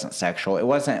canceling. It wasn't sexual. It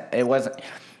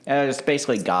was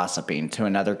basically gossiping to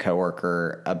another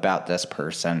coworker about this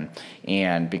person,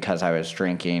 and because I was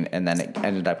drinking, and then it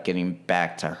ended up getting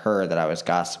back to her that I was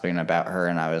gossiping about her,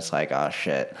 and I was like, oh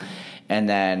shit. And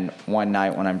then one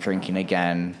night when I'm drinking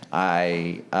again,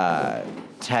 I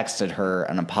texted her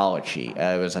an apology.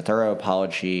 It was a thorough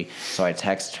apology, so I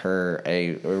texted her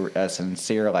a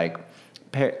sincere,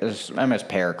 almost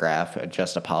paragraph,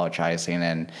 just apologizing,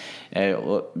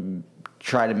 and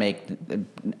try to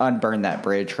unburn that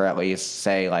bridge, or at least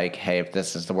say hey, if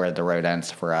this is where the road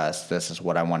ends for us, this is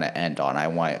what I want to end on. I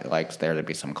want there to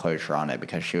be some closure on it,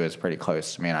 because she was pretty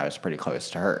close to me and I was pretty close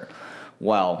to her.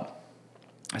 Well,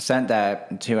 I sent that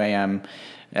at 2 a.m.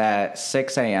 At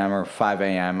 6 a.m. or 5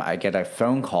 a.m., I get a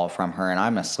phone call from her, and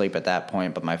I'm asleep at that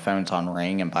point, but my phone's on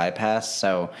ring and bypass.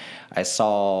 So I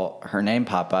saw her name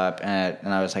pop up, and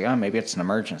I was like, oh, maybe it's an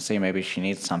emergency. Maybe she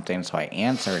needs something. So I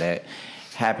answered it.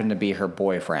 Happened to be her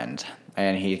boyfriend.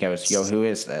 And he goes, yo, who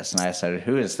is this? And I said,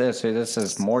 who is this? This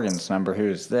is Morgan's number. Who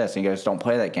is this? And he goes, don't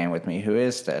play that game with me. Who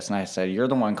is this? And I said, you're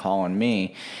the one calling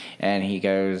me. And he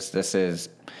goes, this is...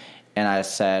 And I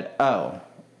said, oh,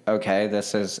 okay,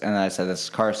 this is... And I said, this is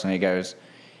Carson. He goes,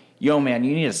 yo, man,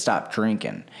 you need to stop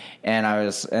drinking. And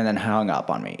then hung up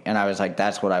on me. And I was like,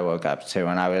 that's what I woke up to.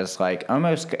 And I was like, I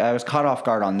was caught off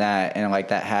guard on that. And like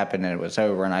that happened and it was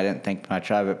over. And I didn't think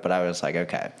much of it. But I was like,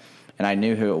 okay. And I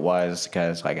knew who it was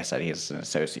because, like I said, he's an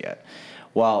associate.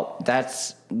 Well,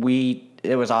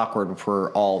 it was awkward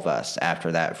for all of us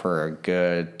after that for a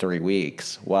good 3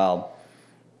 weeks. Well,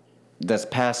 this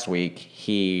past week,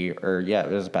 it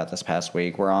was about this past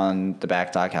week, we're on the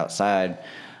back dock outside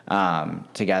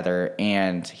together,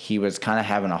 and he was kind of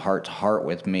having a heart-to-heart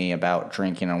with me about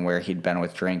drinking and where he'd been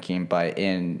with drinking, but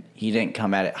he didn't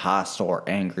come at it hostile or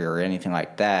angry or anything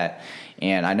like that.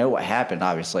 And I know what happened,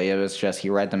 obviously. It was just he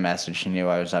read the message, he knew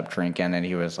I was up drinking, and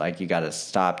he was like, you got to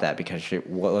stop that because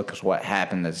look what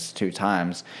happened this 2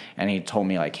 times. And he told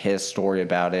me, like, his story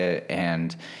about it,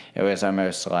 and it was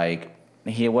almost like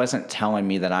he wasn't telling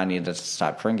me that I needed to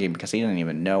stop drinking because he didn't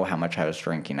even know how much I was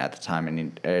drinking at the time,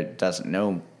 and he doesn't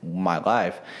know my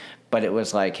life. But it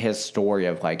was like his story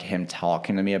of like him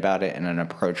talking to me about it in an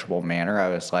approachable manner. I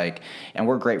was like, and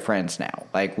we're great friends now.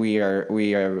 Like we are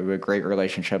a great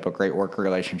relationship, a great work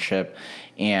relationship.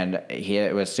 And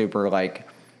it was super like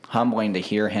humbling to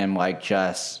hear him like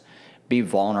just be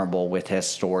vulnerable with his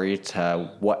story to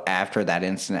what after that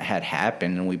incident had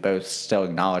happened. And we both still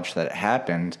acknowledge that it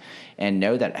happened and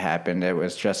know that it happened. It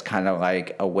was just kind of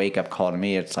like a wake up call to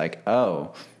me. It's like,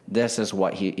 oh, this is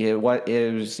what he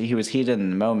was heated in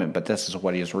the moment, but this is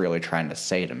what he's really trying to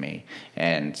say to me.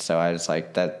 And so I was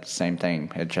like, that same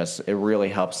thing. It really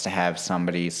helps to have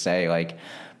somebody say like,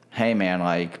 hey man,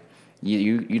 like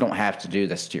you don't have to do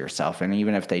this to yourself. And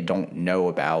even if they don't know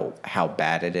about how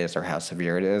bad it is or how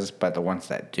severe it is, but the ones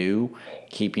that do,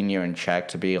 keeping you in check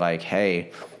to be like,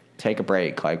 hey, take a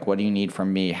break. Like, what do you need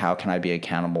from me? How can I be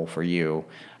accountable for you?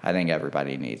 I think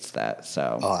everybody needs that.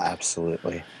 So. Oh,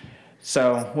 absolutely.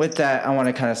 So with that, I want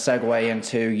to kind of segue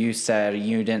into, you said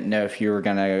you didn't know if you were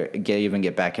going to even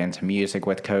get back into music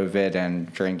with COVID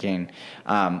and drinking.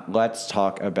 Let's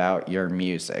talk about your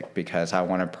music because I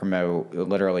want to promote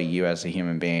literally you as a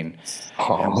human being.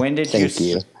 Oh, when did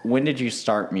you. When did you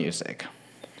start music?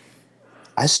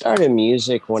 I started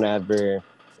music whenever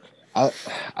I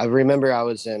remember I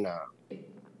was in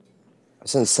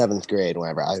 7th grade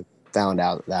whenever I found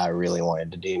out that I really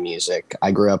wanted to do music.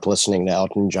 I grew up listening to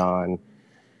Elton John,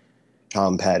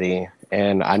 Tom Petty,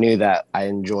 and I knew that I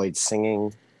enjoyed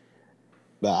singing,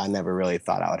 but I never really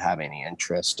thought I would have any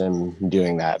interest in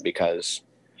doing that because,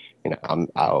 you know,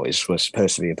 I always was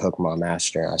supposed to be a Pokemon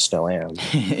master, and I still am.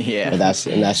 Yeah, but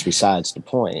that's besides the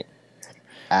point.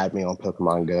 Add me on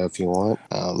Pokemon Go if you want.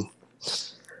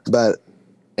 But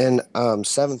in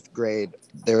 7th grade,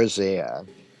 there was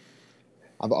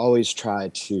I've always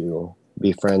tried to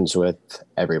be friends with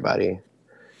everybody,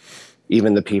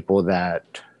 even the people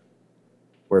that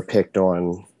were picked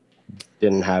on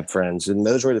didn't have friends. And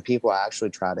those were the people I actually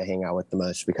tried to hang out with the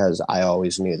most because I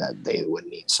always knew that they would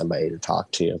need somebody to talk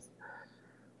to.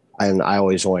 And I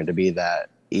always wanted to be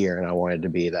that ear and I wanted to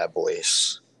be that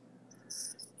voice.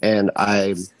 And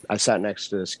I sat next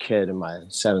to this kid in my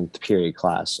 7th period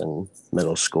class in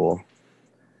middle school.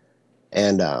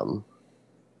 And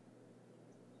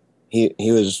he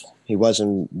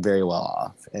wasn't very well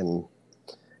off, and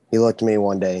he looked at me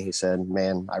one day. He said,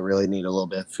 "Man, I really need a little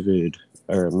bit of food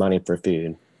or money for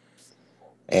food."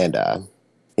 And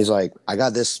he's like, "I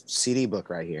got this CD book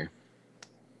right here.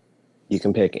 You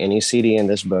can pick any CD in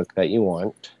this book that you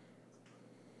want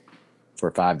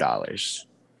for $5."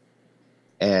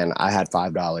 And I had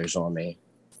 $5 on me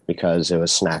because it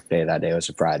was snack day that day. It was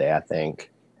a Friday, I think.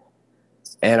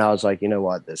 And I was like, you know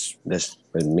what? This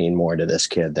would mean more to this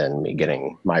kid than me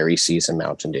getting my Reese's and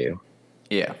Mountain Dew.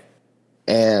 Yeah.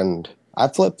 And I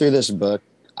flipped through this book.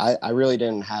 I really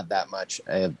didn't have that much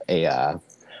of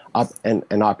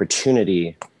an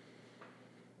opportunity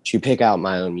to pick out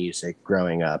my own music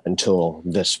growing up until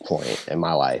this point in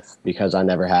my life because I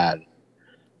never had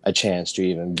a chance to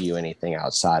even view anything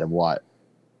outside of what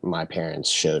my parents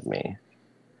showed me.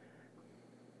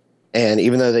 And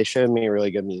even though they showed me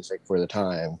really good music for the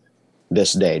time,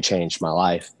 this day changed my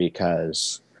life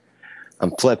because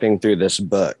I'm flipping through this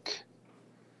book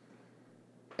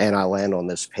and I land on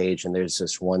this page and there's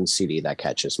this one CD that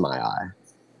catches my eye.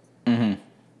 Mm-hmm.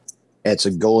 It's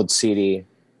a gold CD.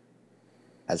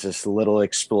 Has this little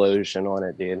explosion on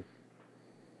it, dude.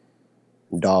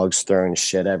 Dogs throwing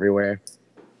shit everywhere.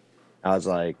 I was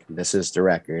like, this is the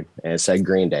record. And it said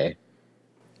Green Day.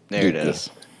 There it Geeky. is.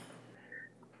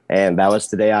 And that was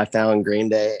the day I found Green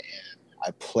Day. And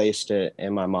I placed it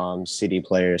in my mom's CD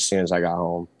player as soon as I got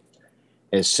home.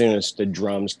 As soon as the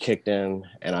drums kicked in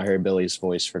and I heard Billy's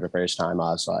voice for the first time,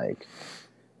 I was like,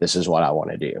 this is what I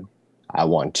want to do. I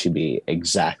want to be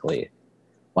exactly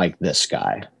like this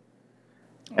guy.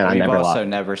 And We've I also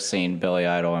never seen Billy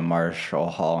Idol and Marshall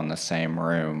Hall in the same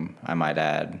room, I might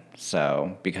add.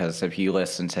 So, because if you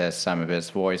listen to some of his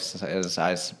voices,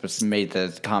 I made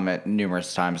the comment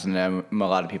numerous times, and a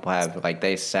lot of people have, like,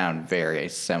 they sound very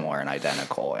similar and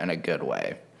identical in a good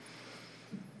way.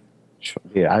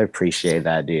 Dude, I appreciate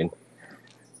that, dude.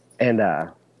 And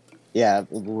yeah,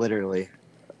 literally,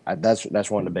 that's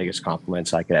one of the biggest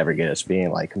compliments I could ever get, is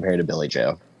being like compared to Billy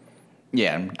Joe.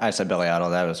 Yeah, I said Billy Idol.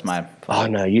 That was my fault. Oh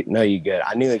no, you good.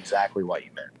 I knew exactly what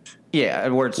you meant. Yeah,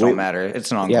 words don't matter.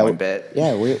 It's an ongoing bit.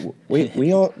 Yeah,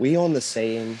 we on the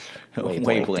same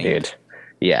wavelength, dude.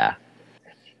 Yeah.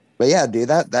 But yeah, dude,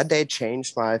 that day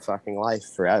changed my fucking life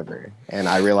forever. And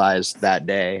I realized that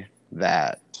day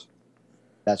that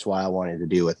that's what I wanted to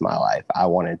do with my life. I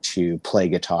wanted to play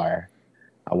guitar.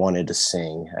 I wanted to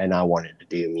sing, and I wanted to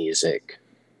do music.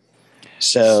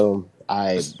 So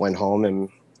I went home, and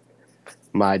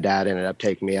my dad ended up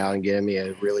taking me out and giving me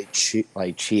a really cheap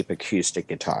acoustic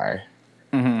guitar.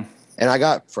 Mm-hmm. And I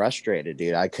got frustrated,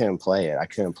 dude. I couldn't play it. I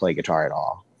couldn't play guitar at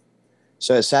all.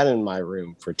 So it sat in my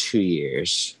room for 2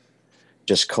 years,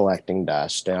 just collecting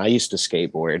dust. And I used to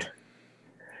skateboard.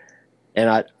 And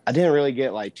I didn't really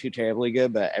get like too terribly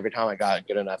good, but every time I got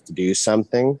good enough to do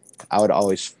something, I would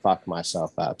always fuck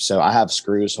myself up. So I have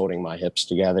screws holding my hips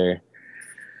together.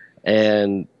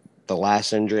 And the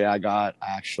last injury I got,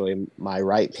 actually, my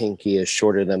right pinky is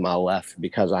shorter than my left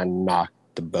because I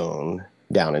knocked the bone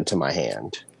down into my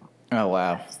hand. Oh,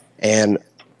 wow. And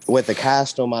with the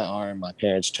cast on my arm, my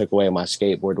parents took away my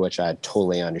skateboard, which I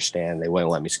totally understand. They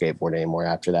wouldn't let me skateboard anymore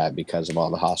after that because of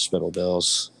all the hospital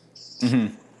bills.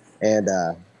 Mm-hmm. And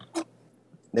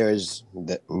there was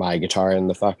my guitar in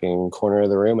the fucking corner of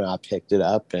the room, and I picked it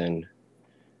up and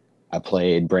I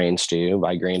played Brain Stew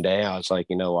by Green Day. I was like,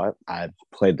 you know what? I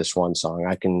played this one song.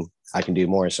 I can do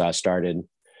more. So I started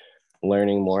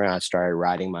learning more. I started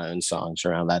writing my own songs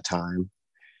around that time.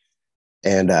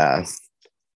 And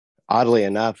oddly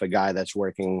enough, a guy that's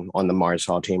working on the Mars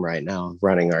Hall team right now,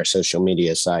 running our social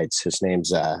media sites, his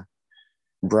name's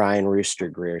Brian Rooster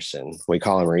Grierson. We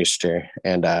call him Rooster.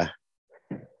 And I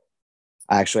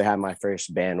actually had my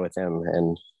first band with him.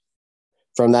 And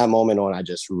from that moment on, I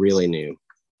just really knew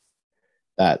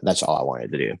that that's all I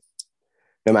wanted to do,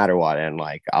 no matter what. And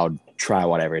like, I'll try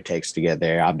whatever it takes to get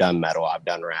there. I've done metal, I've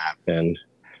done rap. And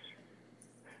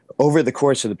over the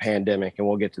course of the pandemic, and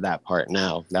we'll get to that part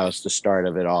now, that was the start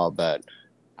of it all. But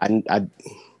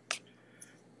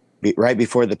right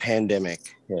before the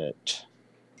pandemic hit,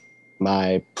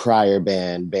 my prior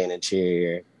band, Bane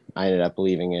Interior, I ended up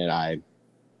leaving it.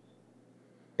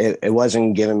 It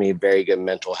wasn't giving me very good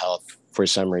mental health for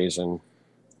some reason.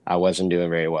 I wasn't doing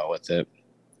very well with it.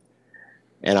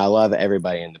 And I love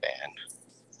everybody in the band.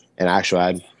 And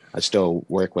actually, I still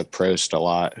work with Prost a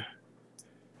lot.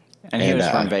 And he was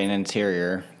from Bane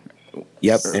Interior.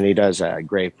 Yep, and he does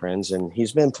Great Friends. And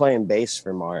he's been playing bass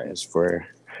for Mars for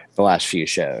the last few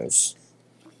shows.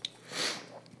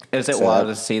 Is it wild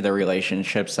to see the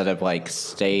relationships that have like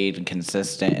stayed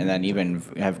consistent and then even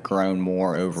have grown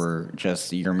more over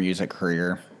just your music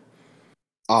career?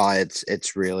 Oh,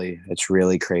 it's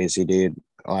really crazy, dude.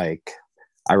 Like,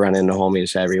 I run into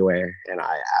homies everywhere, and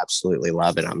I absolutely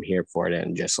love it. I'm here for it,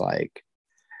 and just like,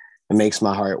 it makes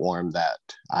my heart warm that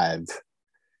I've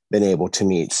been able to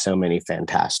meet so many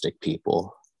fantastic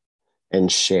people and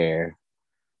share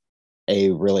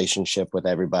a relationship with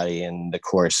everybody in the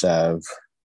course of,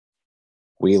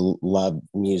 we love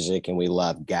music and we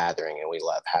love gathering and we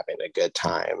love having a good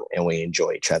time and we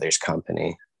enjoy each other's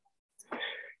company.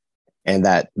 And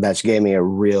that's gave me a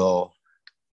real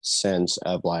sense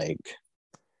of like,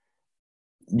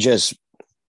 just,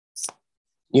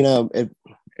 you know, it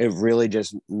really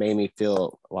just made me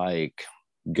feel like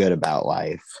good about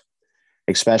life,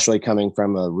 especially coming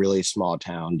from a really small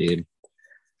town, dude.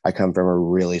 I come from a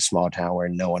really small town where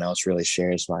no one else really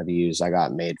shares my views. I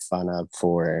got made fun of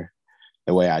for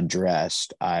the way I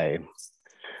dressed. I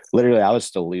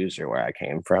was the loser where I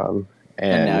came from.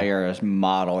 And now you're a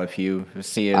model if you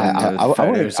see it in I those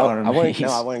photos wouldn't, on I him. wouldn't, no,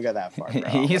 I wouldn't go that far, bro.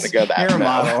 I wouldn't He's, go that you're a no.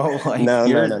 model. Like, No,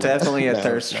 you're no, definitely a no,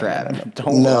 thirst no, trap. no.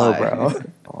 Don't No, lie. bro.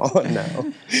 Oh,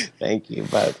 no. Thank you.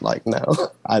 But like, no,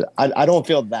 I don't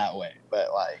feel that way.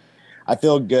 But like, I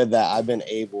feel good that I've been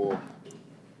able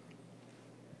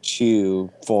to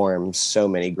form so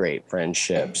many great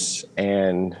friendships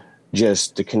and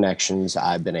just the connections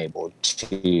I've been able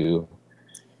to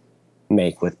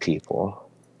make with people.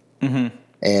 Mm-hmm.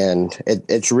 And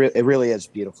it really is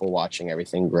beautiful watching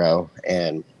everything grow.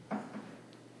 And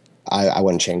I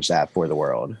wouldn't change that for the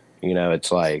world. You know,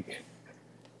 it's like,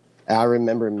 I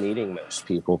remember meeting most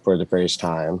people for the first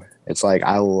time. It's like,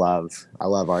 I love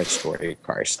our story,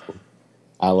 Carson.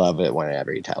 I love it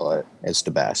whenever you tell it. It's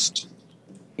the best.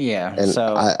 Yeah. And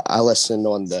So I listened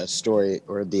on the story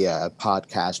or the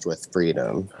podcast with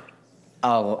Freedom.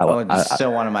 it's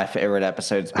still one of my favorite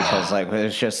episodes because like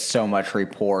there's just so much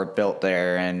rapport built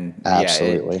there, and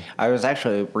Absolutely. I was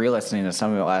actually re-listening to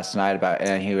some of it last night about,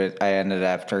 and I ended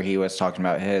after he was talking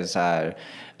about his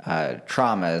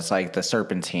traumas, like the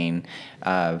serpentine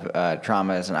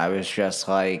traumas, and I was just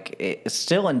like, it's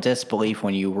still in disbelief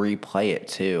when you replay it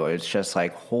too. It's just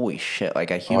like, holy shit! Like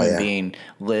a human being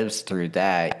lives through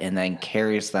that and then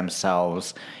carries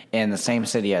themselves in the same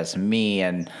city as me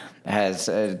and has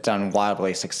done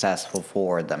wildly successful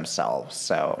for themselves.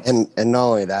 So And not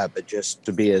only that, but just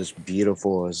to be as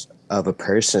beautiful as of a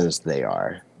person as they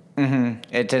are.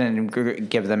 it didn't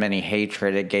give them any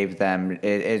hatred. It gave them,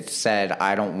 it said,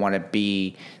 I don't want to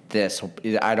be this.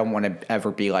 I don't want to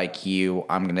ever be like you.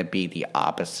 I'm going to be the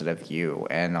opposite of you.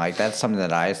 And like, that's something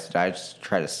that I just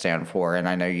try to stand for. And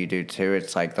I know you do too.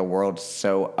 It's like the world's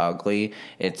so ugly.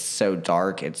 It's so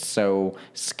dark. It's so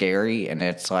scary. And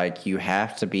it's like, you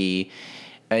have to be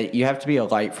a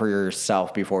light for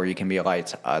yourself before you can be a light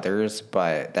to others.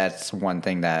 But that's one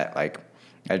thing that like,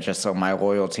 so my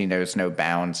loyalty knows no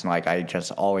bounds, and like I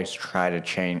just always try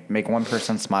to make one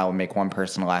person smile, make one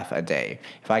person laugh a day.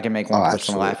 If I can make one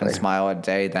person laugh and smile a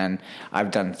day, then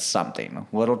I've done something.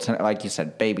 Like you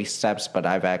said, baby steps, but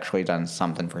I've actually done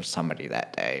something for somebody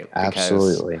that day.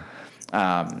 Absolutely.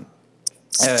 I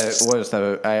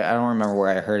don't remember where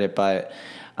I heard it, but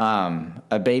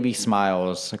a baby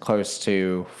smiles close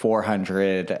to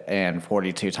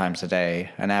 442 times a day.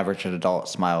 An average adult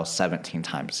smiles 17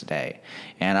 times a day.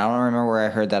 And I don't remember where I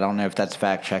heard that. I don't know if that's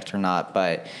fact checked or not,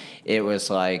 but it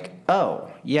was like, oh,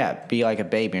 yeah, be like a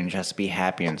baby and just be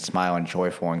happy and smile and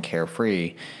joyful and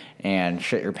carefree and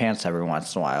shit your pants every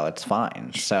once in a while. It's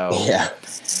fine. So, yeah.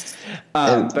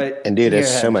 And dude,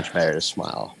 it's so much better to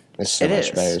smile. It's so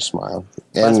much better to smile.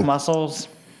 Less muscles.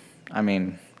 I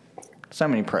mean, so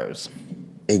many pros.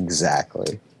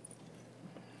 Exactly.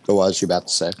 But what was you about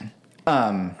to say?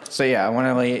 So yeah, I want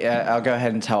to. I'll go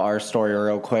ahead and tell our story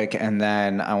real quick, and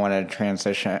then I want to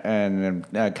transition and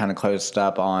kind of close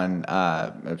up on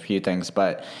a few things.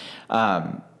 But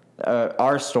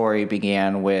our story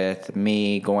began with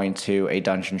me going to a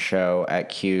dungeon show at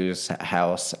Q's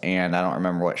house, and I don't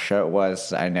remember what show it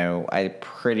was. I'm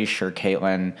pretty sure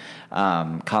Caitlin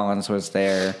Collins was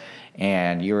there.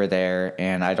 And you were there,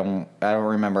 and I don't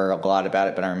remember a lot about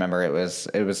it, but I remember it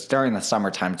was during the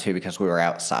summertime too because we were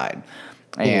outside.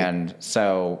 And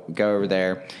so go over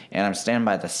there, and I'm standing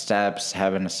by the steps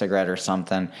having a cigarette or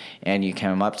something, and you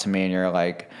came up to me and you're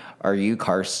like, "Are you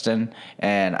Karsten?"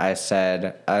 And I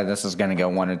said, "This is going to go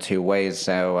one of two ways."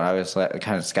 So I was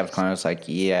kind of skeptical. And I was like,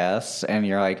 "Yes." And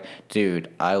you're like, "Dude,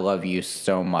 I love you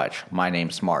so much. My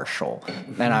name's Marshall."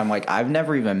 And I'm like, "I've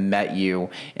never even met you,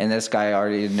 and this guy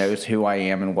already knows who I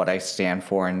am and what I stand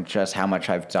for and just how much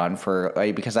I've done for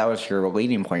because that was your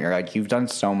leading point. You're like, you've done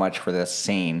so much for this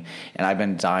scene, and I've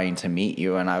been dying to meet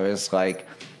you." And I was like,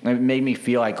 it made me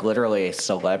feel like literally a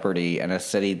celebrity in a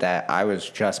city that I was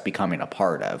just becoming a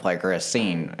part of, or a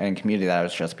scene and community that I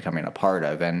was just becoming a part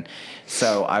of. And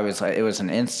so I was like, it was an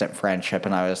instant friendship,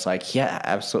 and I was like, yeah,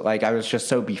 absolutely. Like I was just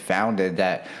so befounded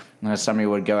that somebody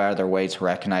would go out of their way to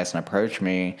recognize and approach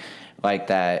me like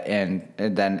that, and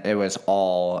then it was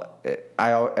all it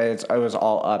was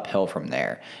all uphill from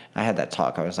there. I had that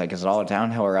talk. I was like, is it all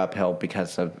downhill or uphill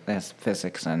because of this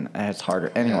physics and it's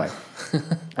harder anyway.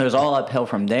 It was all uphill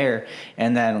from there,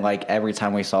 and then like every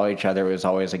time we saw each other, it was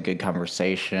always a good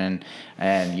conversation,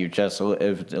 and you just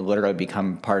literally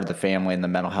become part of the family in the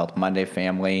Mental Health Monday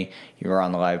family. You were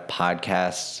on the live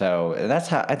podcast, so that's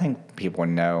how I think people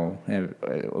know.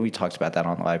 We talked about that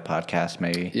on the live podcast,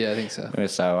 maybe. Yeah, I think so.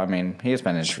 So I mean, he's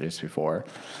been introduced before.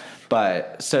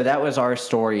 But so that was our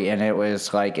story, and it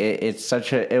was like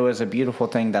it was a beautiful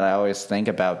thing that I always think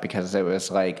about because it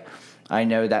was like I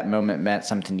know that moment meant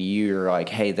something to you. You're like,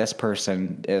 hey, this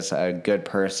person is a good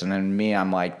person. And me,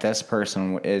 I'm like, this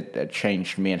person, it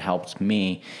changed me and helped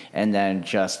me. And then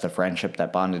just the friendship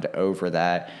that bonded over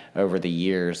that, over the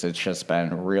years, it's just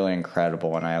been really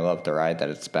incredible. And I love the ride that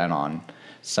it's been on.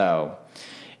 So,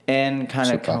 and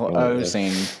kind of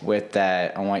closing with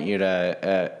that, I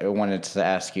wanted to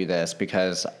ask you this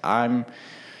because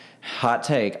hot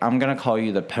take, I'm going to call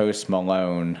you the Post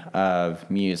Malone of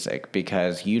music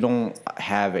because you don't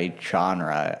have a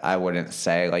genre, I wouldn't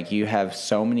say. Like, you have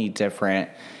so many different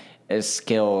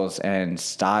skills and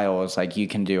styles. Like, you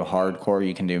can do hardcore,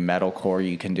 you can do metalcore,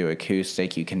 you can do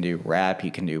acoustic, you can do rap, you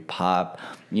can do pop,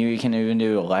 you can even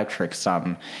do electric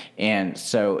some. And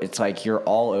so it's like you're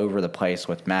all over the place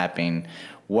with mapping.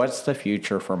 What's the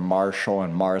future for Marshall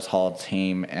and Mars Hall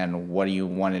team, and what do you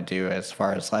want to do as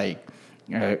far as like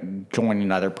joining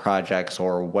other projects,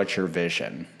 or what's your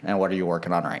vision and what are you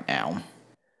working on right now?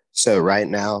 So right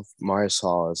now, Mars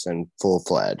Hall is in full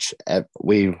fledged.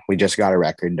 We just got a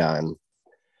record done.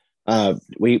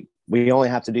 We only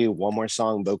have to do one more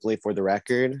song vocally for the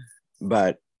record,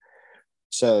 but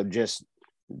so just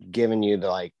giving you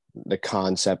the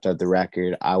concept of the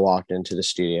record, I walked into the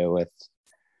studio with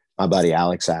my buddy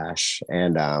Alex Ash,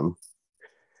 and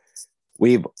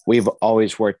we've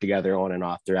always worked together on and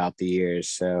off throughout the years.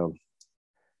 So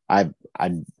I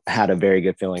had a very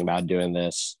good feeling about doing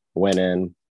this. Went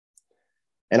in,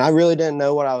 and I really didn't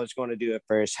know what I was going to do at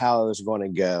first, how it was going to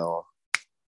go.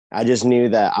 I just knew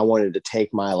that I wanted to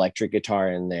take my electric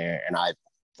guitar in there, and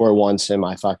for once in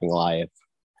my fucking life,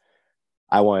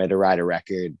 I wanted to write a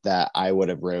record that I would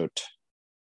have wrote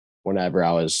whenever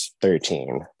I was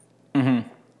 13. Mm-hmm.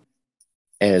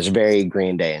 And it's very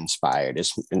Green Day inspired.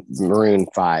 It's Maroon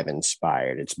 5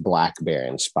 inspired. It's Black Bear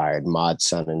inspired. Mod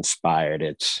Sun inspired.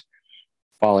 It's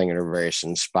Falling in Reverse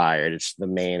inspired. It's The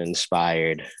Maine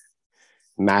inspired.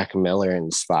 Mac Miller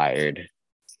inspired.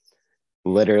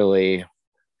 Literally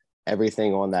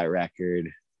everything on that record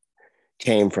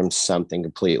came from something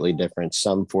completely different.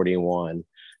 Sum 41,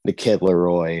 The Kid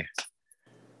Laroi.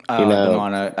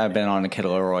 I've been on a Kid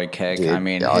Laroi kick. Dude, I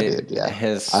mean,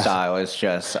 his style is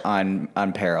just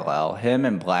unparalleled. Him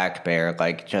and Black Bear,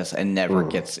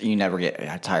 you never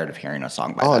get tired of hearing a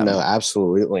song by them. Oh no,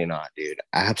 absolutely not, dude.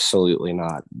 Absolutely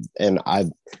not. And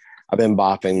I've been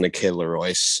bopping the Kid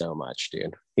Laroi so much,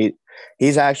 dude.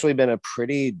 He's actually been a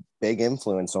pretty big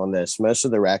influence on this. Most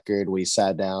of the record, we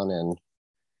sat down and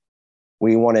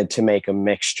we wanted to make a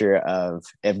mixture of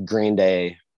if Green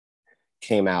Day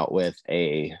came out with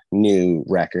a new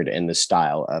record in the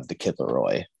style of the Kid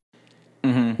Laroi,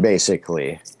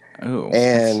 basically. Ooh.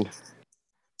 And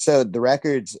so the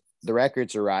records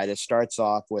are right. It starts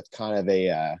off with kind of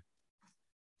a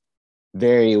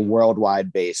very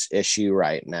worldwide based issue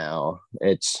right now.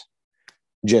 It's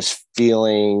just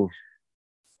feeling.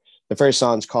 The first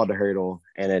song's called "The Hurdle,"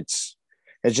 and it's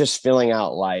just filling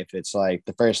out life. It's like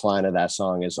the first line of that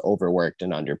song is "overworked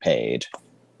and underpaid."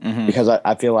 Because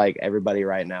I feel like everybody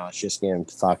right now is just getting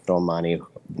fucked on money.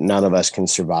 None of us can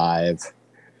survive.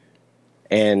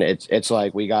 And it's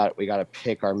like we got to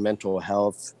pick our mental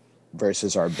health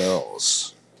versus our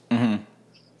bills. Mm-hmm.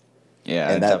 Yeah,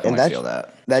 I definitely feel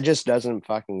that. That just doesn't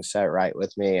fucking set right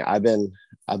with me. I've been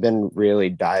really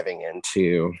diving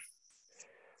into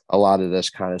a lot of this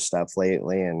kind of stuff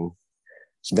lately, and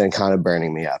it's been kind of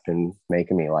burning me up and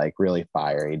making me like really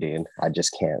fiery, dude. I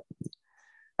just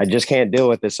can't deal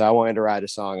with this. I wanted to write a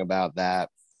song about that.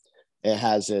 It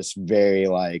has this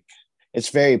it's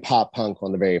very pop punk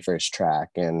on the very first track.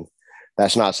 And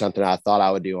that's not something I thought I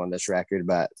would do on this record,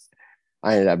 but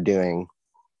I ended up doing.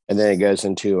 And then it goes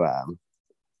into a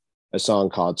song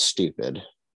called "Stupid,"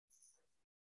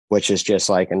 which is just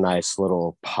like a nice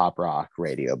little pop rock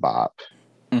radio bop.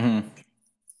 Mm-hmm.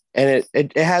 And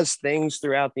it has things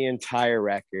throughout the entire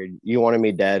record. "You Wanted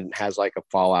Me Dead" has like a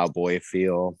Fall Out Boy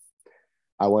feel.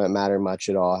 "I Wouldn't Matter Much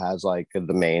at All" has like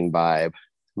the main vibe.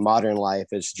 "Modern Life"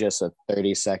 is just a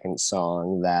 30-second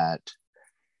song that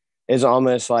is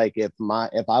almost like if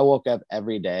I woke up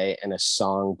every day and a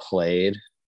song played,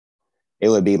 it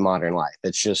would be "Modern Life."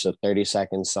 It's just a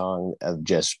 30-second song of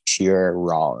just pure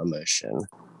raw emotion.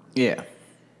 Yeah.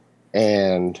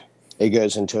 And it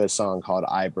goes into a song called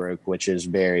 "I Broke," which is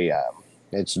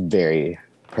it's very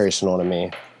personal to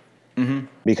me. Mm-hmm.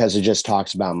 Because it just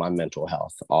talks about my mental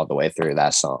health all the way through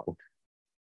that song.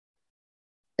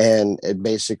 And it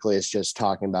basically is just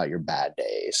talking about your bad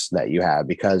days that you have,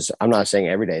 because I'm not saying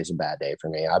every day is a bad day for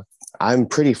me. I'm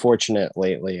pretty fortunate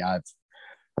lately. I've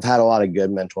had a lot of good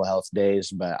mental health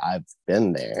days, but I've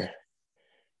been there,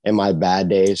 and my bad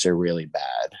days are really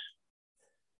bad.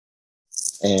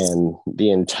 And the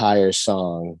entire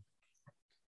song,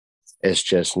 it's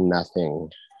just nothing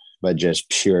but just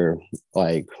pure,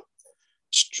 like,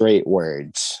 straight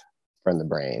words from the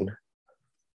brain.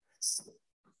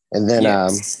 And then Yeah.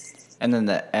 And then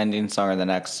the ending song or the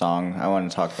next song, I want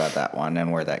to talk about that one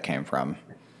and where that came from.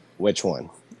 which one?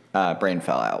 Brain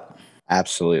Fell Out.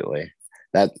 Absolutely.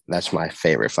 That's my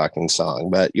favorite fucking song.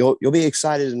 But you'll be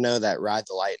excited to know that Ride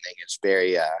the Lightning is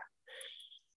very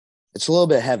it's a little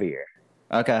bit heavier.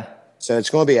 Okay. So it's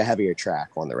going to be a heavier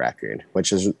track on the record,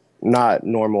 which is not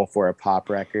normal for a pop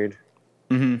record.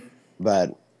 Mm-hmm.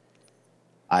 But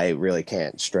I really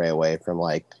can't stray away from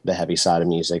like the heavy side of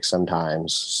music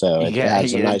sometimes. So it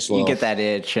has a nice little. You get that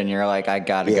itch, and you're like, I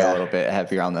got to go a little bit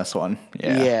heavier on this one.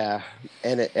 Yeah,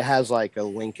 and it has like a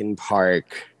Linkin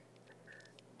Park,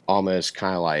 almost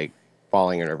kind of like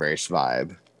Falling in Reverse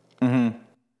vibe. Mm-hmm.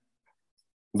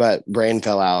 But Brain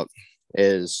Fell Out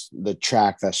is the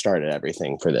track that started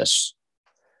everything for this.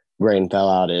 Brain Fell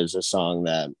Out is a song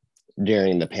that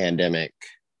during the pandemic,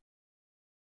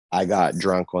 I got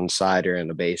drunk on cider in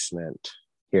the basement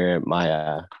here at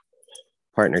my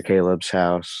partner Caleb's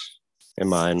house and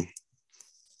mine.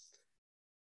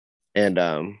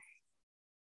 And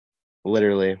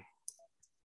literally,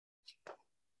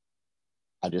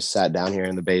 I just sat down here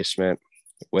in the basement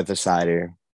with a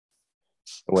cider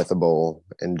and with a bowl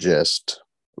and just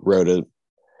wrote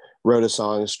a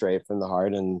song straight from the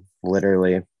heart. And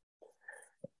literally,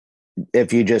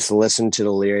 if you just listen to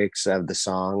the lyrics of the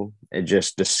song, it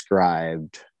just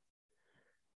described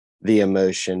the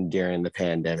emotion during the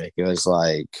pandemic. It was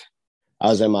like I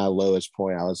was at my lowest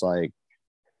point. I was like,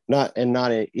 not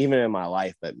even in my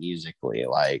life, but musically,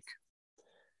 like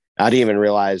I didn't even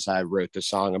realize I wrote the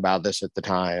song about this at the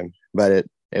time, but it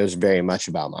was very much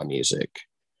about my music.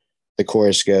 The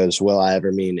chorus goes, "Will I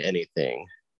ever mean anything?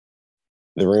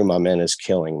 The room I'm in is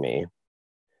killing me.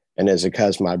 And is it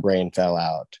because my brain fell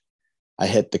out? I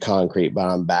hit the concrete, but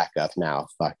I'm back up now.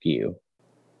 Fuck you."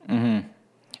 Mm-hmm.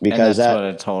 Because and that's what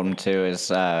I told him too. Is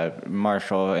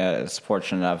Marshall is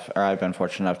fortunate enough, or I've been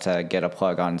fortunate enough to get a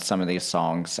plug on some of these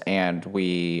songs, and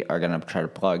we are going to try to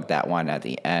plug that one at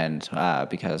the end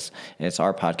because it's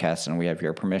our podcast and we have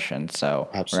your permission. So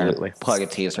absolutely, we're going to plug a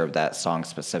teaser of that song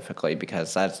specifically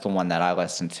because that's the one that I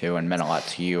listened to and meant a lot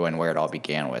to you and where it all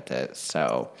began with it.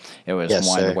 So it was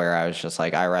one where I was just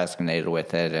like I resonated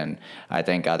with it, and I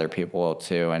think other people will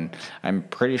too. And I'm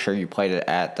pretty sure you played it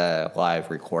at the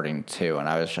live recording too, and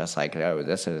I was just like, oh,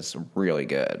 this is really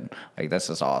good. Like, this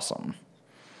is awesome.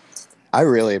 I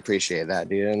really appreciate that,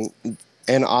 dude.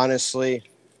 And honestly,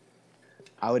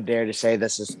 I would dare to say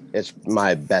it's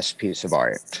my best piece of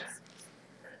art.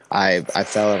 I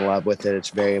fell in love with it. It's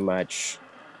very much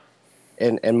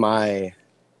in my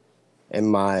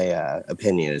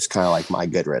opinion, it's kind of like My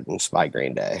Good Riddance by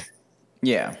Green Day.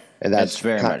 Yeah, and that's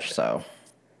very much so.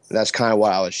 That's kind of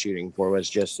what I was shooting for, was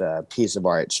just a piece of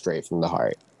art straight from the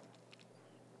heart.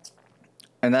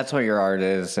 And that's what your art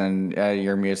is and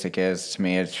your music is to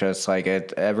me. It's just like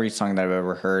every song that I've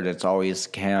ever heard, it's always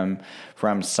come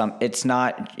from it's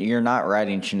not, you're not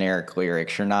writing generic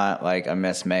lyrics. You're not like a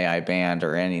Miss May I band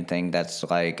or anything that's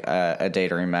like A Day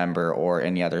to Remember or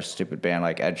any other stupid band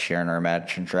like Ed Sheeran or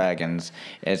Imagine Dragons.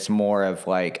 It's more of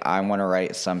like, I want to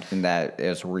write something that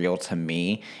is real to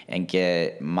me and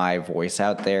get my voice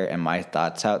out there and my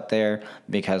thoughts out there,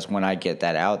 because when I get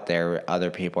that out there,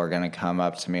 other people are going to come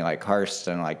up to me like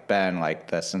Karsten, like Ben, like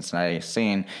the Cincinnati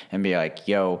scene, and be like,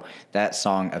 yo, that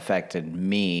song affected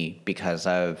me because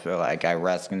of like I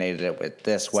resonated it with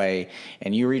this way.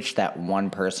 And you reach that one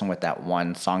person with that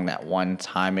one song that one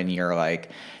time, and you're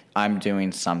like, I'm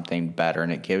doing something better.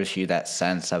 And it gives you that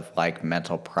sense of like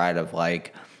mental pride of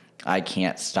like, I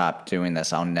can't stop doing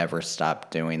this. I'll never stop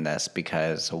doing this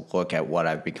because look at what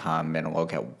I've become and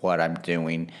look at what I'm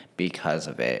doing because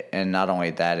of it. And not only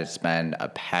that, it's been a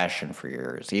passion for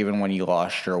yours. Even when you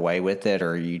lost your way with it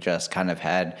or you just kind of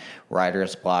had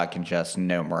writer's block and just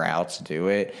no morale to do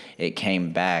it, it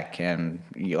came back and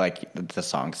like the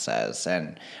song says.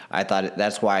 And I thought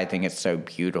that's why I think it's so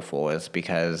beautiful, is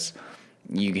because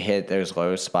you hit those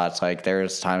low spots. Like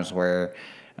there's times where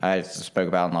I spoke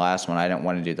about in the last one, I didn't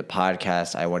want to do the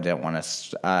podcast. I didn't want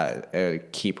to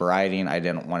keep writing. I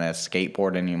didn't want to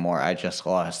skateboard anymore. I just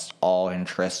lost all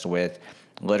interest with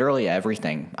literally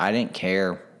everything. I didn't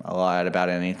care a lot about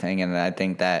anything, and I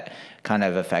think that kind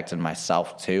of affected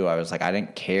myself too. I was like, I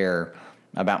didn't care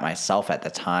about myself at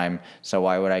the time, so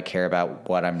why would I care about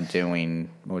what I'm doing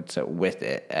with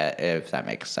it, if that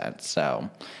makes sense? So,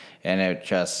 and it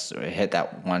just hit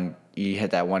that one. You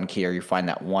hit that one key, or you find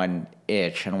that one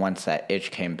itch, and once that itch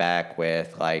came back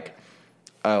with like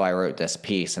oh, I wrote this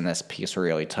piece and this piece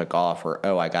really took off, or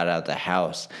oh, I got out of the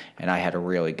house and I had a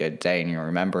really good day. And you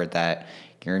remember that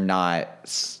you're not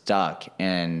stuck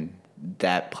in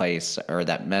that place or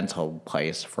that mental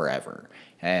place forever.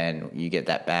 And you get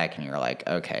that back and you're like,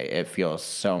 okay, it feels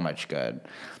so much good.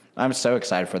 I'm so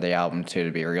excited for the album too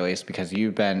to be released because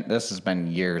this has been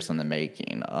years in the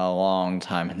making, a long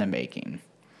time in the making.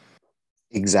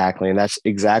 Exactly. And that's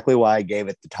exactly why I gave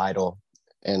it the title.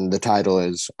 And the title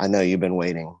is I Know You've Been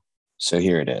Waiting. So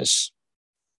here it is.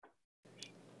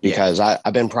 Because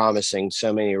I've been promising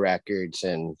so many records,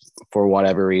 and for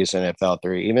whatever reason, it fell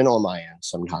through, even on my end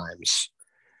sometimes.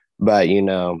 But,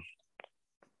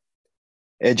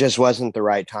 it just wasn't the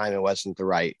right time. It wasn't the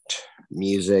right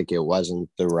music. It wasn't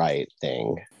the right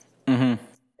thing. Mm-hmm.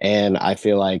 And I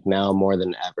feel like now more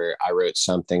than ever, I wrote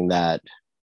something that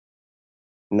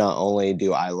not only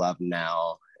do I love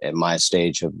now at my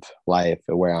stage of life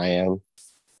where I am,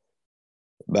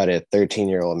 but if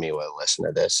 13-year-old me would listen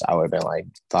to this, I would have been like,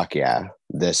 fuck yeah,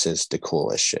 this is the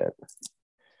coolest shit.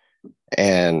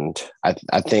 And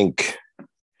I think,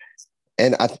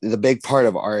 the big part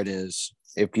of art is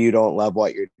if you don't love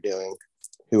what you're doing,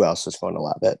 who else is going to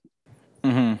love it?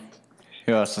 Mm-hmm.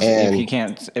 Who else is,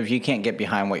 if you can't get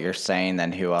behind what you're saying,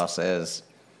 then who else is?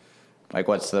 Like,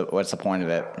 what's the point of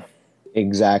it?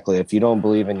 Exactly. If you don't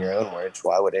believe in your own words,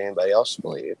 why would anybody else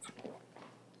believe?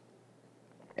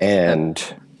 And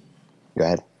go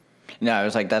ahead. No, it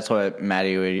was like that's what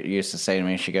Maddie used to say to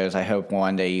me. She goes, "I hope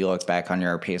one day you look back on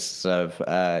your pieces of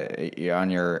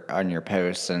on your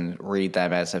posts and read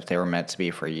them as if they were meant to be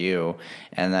for you."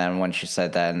 And then when she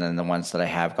said that, and then the ones that I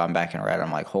have gone back and read,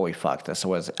 I'm like, "Holy fuck, this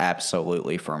was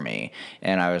absolutely for me."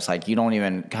 And I was like, "You don't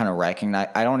even kind of recognize.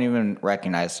 I don't even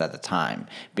recognize it at the time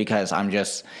because I'm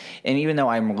just." And even though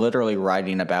I'm literally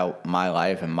writing about my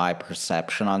life and my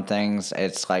perception on things,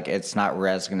 it's like it's not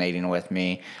resonating with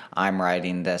me. I'm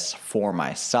writing this for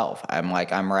myself. I'm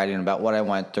writing about what I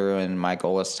went through, and my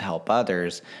goal is to help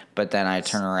others. But then I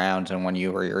turn around, and when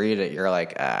you reread it, you're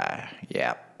like,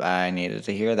 yeah, I needed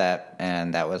to hear that,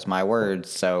 and that was my words.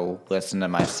 So listen to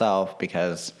myself,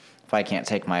 because if I can't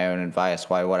take my own advice,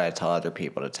 why would I tell other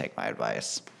people to take my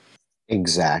advice?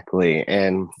 Exactly.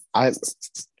 And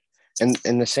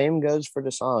the same goes for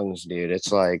the songs, dude.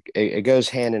 It's like it goes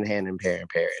hand in hand and pair in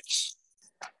pair.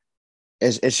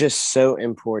 It's just so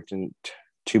important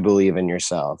to believe in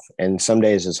yourself. And some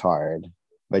days it's hard,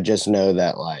 but just know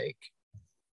that like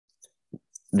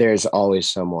there's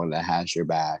always someone that has your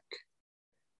back,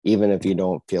 even if you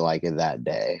don't feel like it that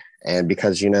day. And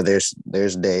because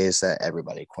there's days that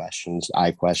everybody questions.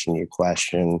 I question, you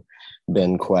question,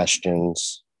 Ben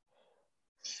questions.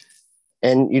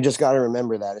 And you just got to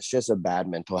remember that it's just a bad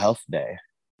mental health day.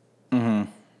 Mm-hmm.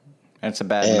 It's a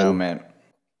bad moment.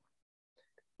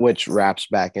 Which wraps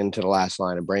back into the last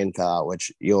line of Brain Thought,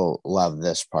 which you'll love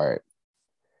this part.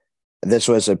 This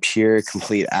was a pure,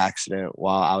 complete accident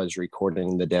while I was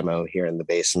recording the demo here in the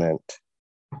basement.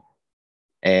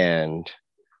 And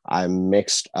I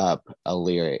mixed up a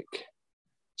lyric.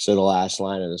 So the last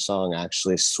line of the song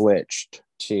actually switched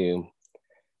to,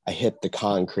 I hit the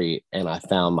concrete and I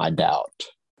found my doubt.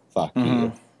 Fuck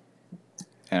you.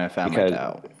 And I found my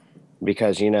doubt.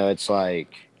 Because, it's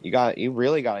like, you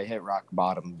really got to hit rock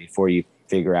bottom before you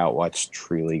figure out what's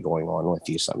truly going on with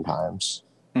you sometimes.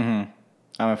 Mm-hmm.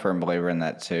 I'm a firm believer in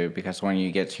that too, because when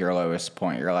you get to your lowest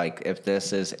point, you're like, if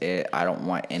this is it, I don't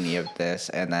want any of this.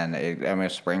 And then it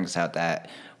almost brings out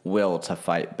that will to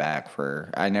fight back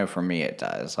I know for me it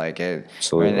does. Like if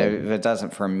it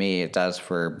doesn't for me, it does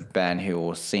for Ben, who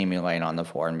will see me laying on the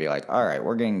floor and be like, all right,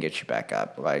 we're going to get you back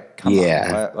up. Like, come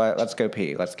on, let's go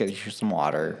pee. Let's get you some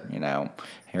water.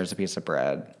 Here's a piece of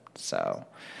bread. So,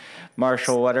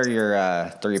 Marshall, what are your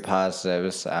 3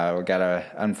 positives?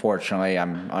 Unfortunately,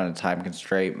 I'm on a time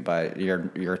constraint, but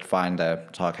you're fine to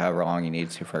talk however long you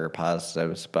need to for your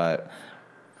positives. But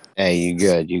hey,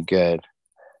 you good.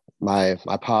 My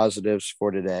positives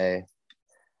for today,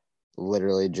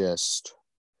 literally just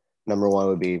number 1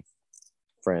 would be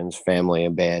friends, family,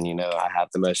 and band. I have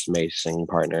the most amazing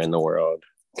partner in the world,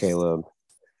 Caleb,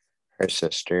 her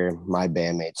sister, my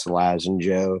bandmates, Laz and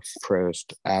Joe,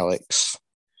 Prost, Alex,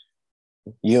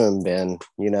 you and Ben.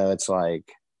 It's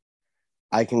like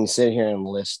I can sit here and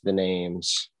list the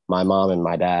names, my mom and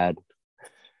my dad,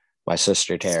 my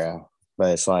sister Tara,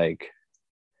 but it's like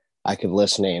I could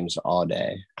list names all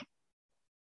day.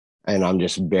 And I'm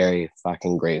just very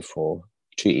fucking grateful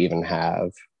to even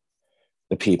have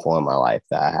the people in my life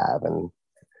that I have, and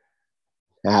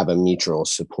I have a mutual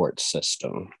support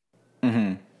system.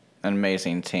 Mm-hmm. an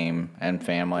amazing team and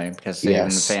family, because even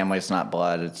the Yes. family's not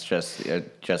blood. It's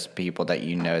just people that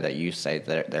you know that you say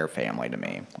they're family to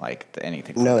me. Like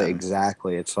anything. No, for them.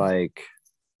 exactly. It's like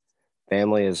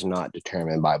family is not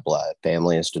determined by blood.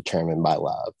 Family is determined by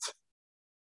love.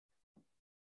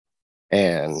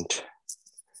 And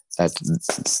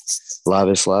that's love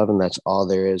is love, and that's all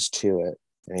there is to it.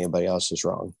 Anybody else is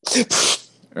wrong.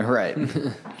 Right.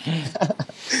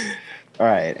 All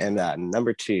right, and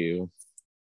number 2,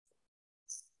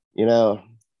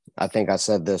 I think I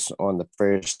said this on the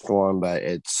first one, but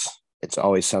it's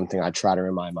always something I try to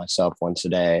remind myself once a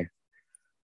day.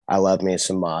 I love me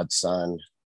some Mod Sun.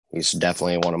 He's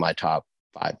definitely one of my top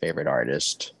 5 favorite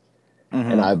artists.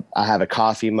 Mm-hmm. And I have a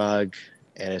coffee mug,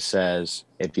 and it says,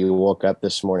 "If you woke up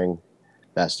this morning,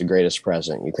 that's the greatest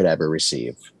present you could ever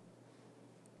receive."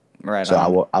 Right.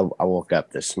 So I woke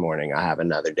up this morning. I have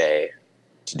another day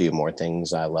to do more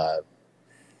things I love,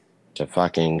 to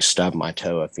fucking stub my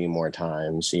toe a few more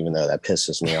times, even though that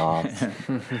pisses me off.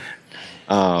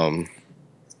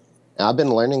 I've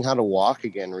been learning how to walk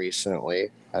again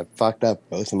recently. I fucked up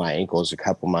both of my ankles a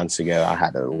couple months ago. I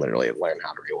had to literally learn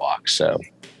how to rewalk. So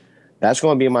that's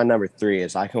going to be my number 3,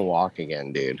 is I can walk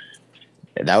again, dude.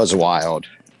 That was wild.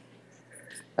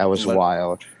 That was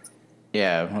wild.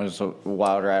 Yeah, it was a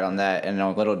wild ride on that. And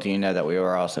little do you know that we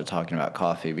were also talking about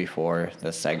coffee before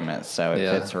the segment, so it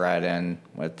fits right in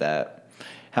with that.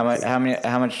 How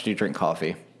much do you drink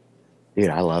coffee? Dude,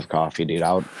 I love coffee, dude.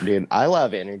 I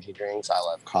love energy drinks. I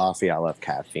love coffee. I love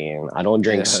caffeine. I don't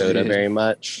drink soda very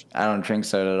much. I don't drink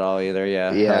soda at all either.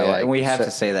 Yeah. Yeah, Right. like, and we have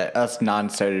to say that us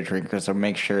non-soda drinkers will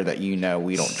make sure that we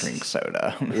don't drink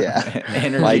soda. Yeah.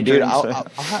 Energy Like, dude,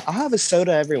 drinks. I'll have a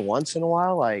soda every once in a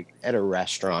while, like at a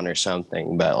restaurant or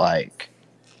something. But like,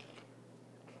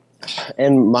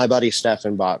 and my buddy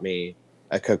Stefan bought me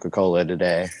a Coca-Cola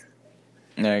today.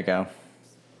 There you go.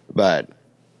 But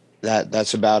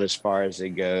that's about as far as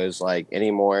it goes. Like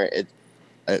anymore,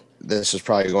 this is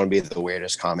probably going to be the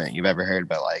weirdest comment you've ever heard,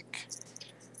 but like,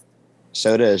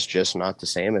 soda is just not the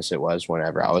same as it was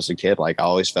whenever I was a kid. Like I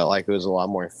always felt like it was a lot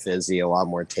more fizzy, a lot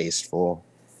more tasteful,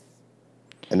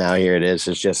 and now here it is.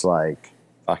 It's just like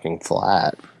fucking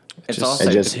flat. It's also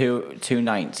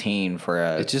 $2.19 for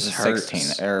a it just 16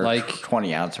 hurts. or Like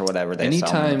 20 ounce or whatever they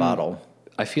sell in the bottle.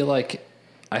 I feel like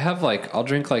I have I'll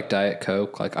drink like Diet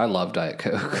Coke. Like I love Diet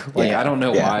Coke. Like I don't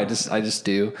know why. I just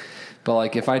do. But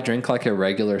like if I drink like a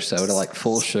regular soda, like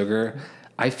full sugar,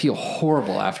 I feel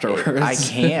horrible afterwards. I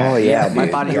can't. Oh, yeah, my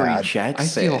dude. body Yeah.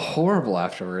 rejects I feel it. horrible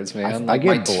afterwards, man. I Like get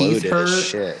my teeth bloated as hurt.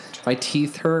 shit. My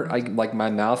teeth hurt. Like my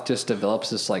mouth just develops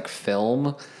this like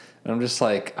film. And I'm just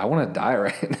like, I want to die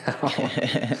right now.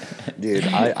 Dude,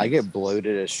 I get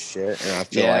bloated as shit, and I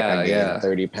feel like I gained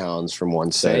 30 pounds from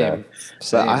one soda.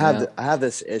 Same, But I have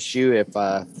this issue if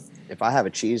I have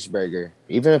a cheeseburger,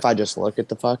 even if I just look at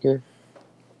the fucker,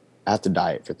 I have to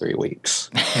diet for 3 weeks.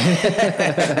 Yeah,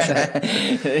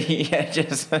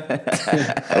 just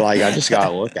Like I just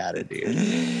gotta look at it, dude.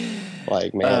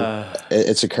 Like man,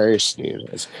 it's a curse, dude.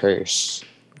 It's a curse.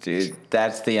 Dude,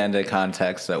 that's the end of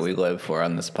context that we live for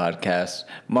on this podcast.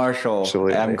 Marshall,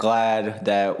 Absolutely. I'm glad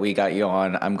that we got you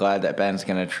on. I'm glad that Ben's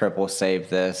going to triple save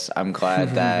this. I'm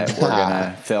glad that we're going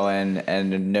to fill in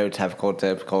and no technical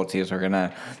difficulties. We're going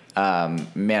to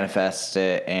manifest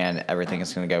it and everything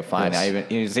is going to go fine. Yes.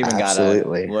 He's even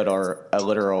Absolutely. got a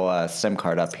literal SIM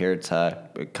card up here to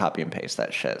copy and paste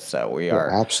that shit. So we are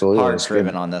absolutely. hard It's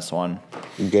driven good. on this one.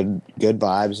 Good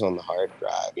vibes on the hard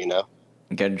drive, you know?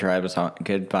 Good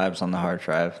vibes on the hard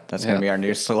drive. That's going to be our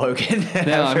new slogan.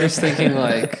 No, I'm just thinking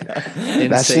like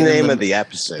That's the name of the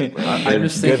episode. Bro. I'm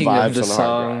just Good thinking of vibes the on the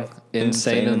hard song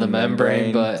 "Insane in the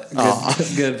Membrane," but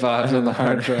good vibes on the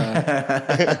hard drive.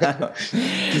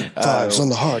 Vibes on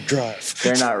the hard drive.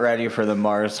 They're not ready for the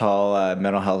Mars Hall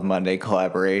Mental Health Monday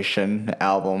collaboration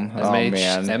album. Oh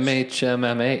man,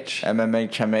 MHMMH.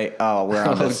 MMHMA. Oh, we're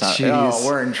on this. jeez. Oh,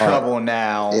 we're in trouble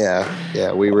now.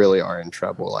 Yeah, we really are in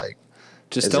trouble. Like,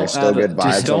 Just is don't there still add good vibes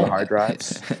just on don't, the hard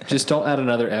drives? Just don't add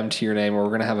another M to your name, or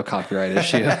we're gonna have a copyright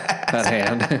issue at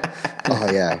hand. Oh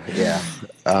yeah.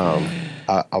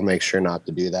 I'll make sure not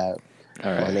to do that.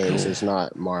 All right, My name is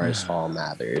not Mars Hall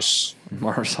Mathers.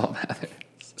 Mars Hall Mather.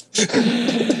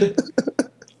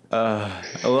 I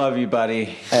love you, buddy.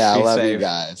 Hey, I Be love you safe.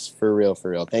 guys. For real.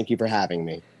 Thank you for having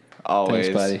me. Always,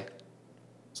 Thanks, buddy.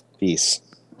 Peace.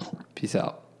 Peace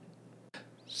out.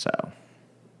 So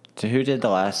who did the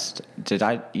last?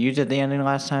 You did the ending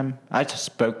last time? I just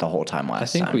spoke the whole time last I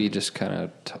think time. we just kind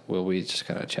of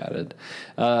chatted.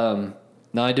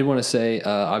 No, I did want to say,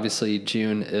 obviously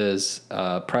June is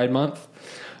Pride Month.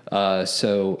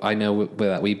 So I know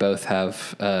that we both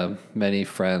have many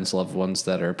friends, loved ones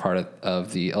that are part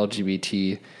of the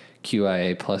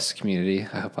LGBTQIA plus community.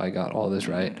 I hope I got all this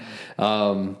right.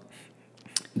 Obviously,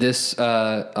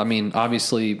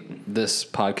 this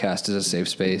podcast is a safe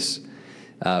space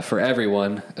for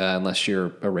everyone, unless you're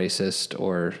a racist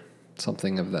or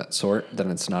something of that sort, then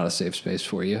it's not a safe space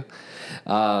for you.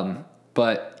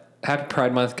 But happy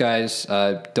Pride Month, guys.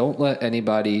 Don't let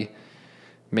anybody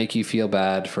make you feel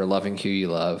bad for loving who you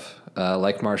love.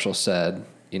 Like Marshall said,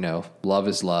 love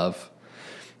is love.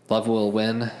 Love will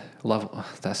win.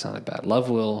 That sounded bad. Love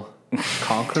will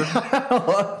conquer.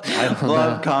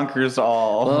 Love conquers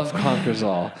all. Love conquers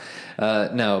all.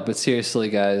 No, but seriously,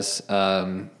 guys,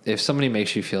 if somebody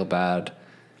makes you feel bad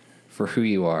for who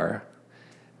you are,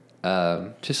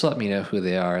 just let me know who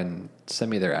they are and send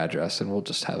me their address, and we'll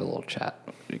just have a little chat.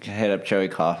 You can hit up Joey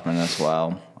Kaufman as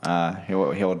well.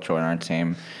 He'll join our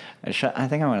team. I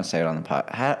think I want to say it on the pod.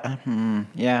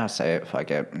 Yeah, I'll say it. Fuck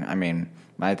it. I mean,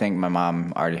 I think my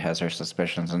mom already has her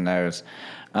suspicions and knows.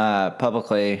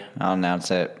 Publicly, I'll announce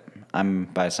it. I'm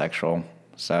bisexual,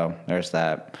 so there's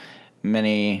that.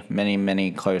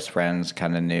 Many close friends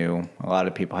kind of knew. A lot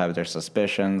of people have their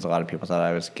suspicions. A lot of people thought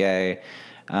I was gay.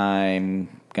 I'm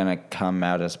going to come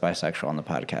out as bisexual on the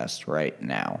podcast right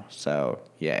now. So,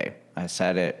 yay. I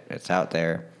said it. It's out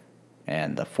there.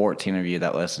 And the 14 of you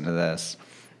that listen to this,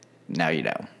 now you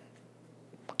know.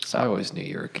 So I always knew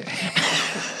you were gay.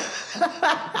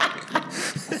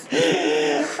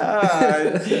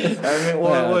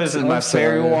 What was it? I'm My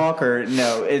fairy sorry. walk, or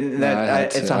no?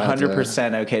 It's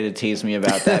 100% okay to tease me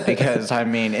about that because I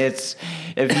mean, it's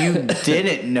if you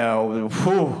didn't know,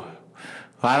 whew,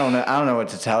 I don't know what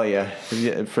to tell you.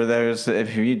 For those,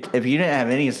 if you didn't have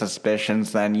any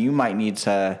suspicions, then you might need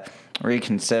to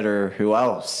reconsider who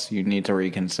else you need to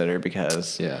reconsider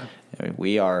because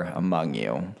we are among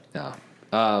you. Yeah.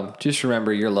 Just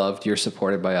remember, you're loved. You're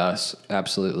supported by us.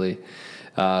 Absolutely.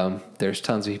 There's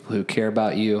tons of people who care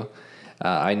about you.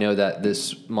 I know that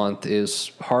this month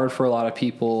is hard for a lot of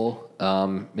people.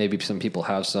 Maybe some people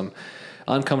have some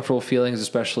uncomfortable feelings,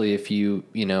 especially if you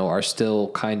are still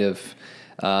kind of,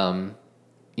 I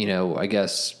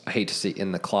guess I hate to say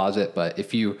in the closet, but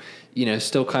if you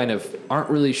still kind of aren't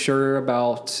really sure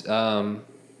about,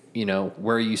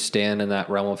 where you stand in that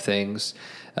realm of things.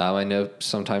 I know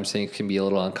sometimes things can be a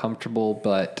little uncomfortable,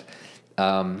 but,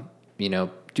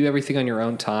 do everything on your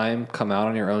own time, come out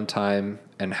on your own time,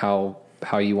 and how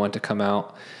you want to come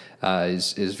out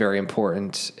is very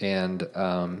important. And,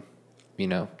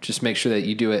 just make sure that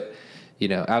you do it,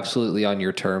 absolutely on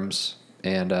your terms.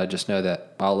 And just know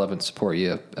that I'll love and support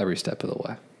you every step of the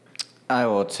way. I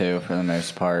will too, for the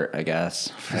most part, I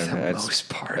guess. Most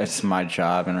part. It's my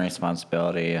job and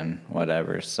responsibility and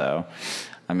whatever. So,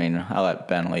 I mean, I'll let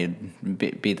Ben lead,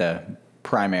 be the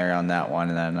primary on that one.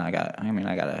 And then I got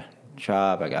a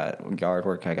job, I got yard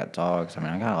work, I got dogs. I mean,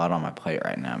 I got a lot on my plate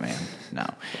right now, man. No.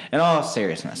 In all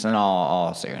seriousness,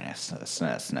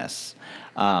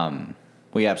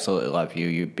 we absolutely love you.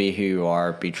 You be who you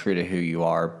are, be true to who you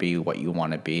are, be what you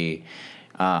want to be,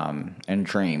 and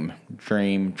dream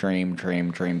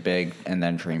big, and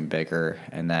then dream bigger,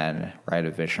 and then write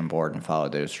a vision board and follow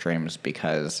those dreams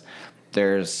because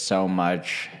there's so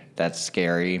much that's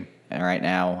scary right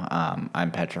now.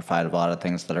 I'm petrified of a lot of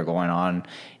things that are going on,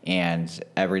 and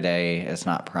every day is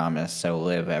not promised. So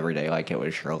live every day like it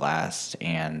was your last,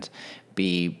 and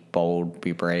be bold,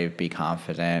 be brave, be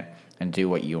confident, and do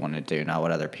what you want to do, not what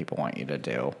other people want you to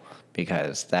do,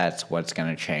 because that's what's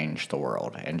going to change the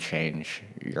world and change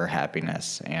your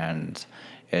happiness, and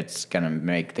it's going to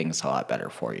make things a lot better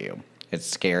for you. It's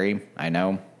scary, I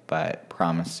know, but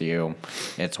promise you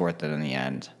it's worth it in the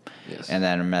end. Yes. And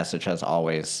then a message as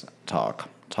always, talk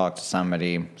to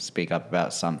somebody, speak up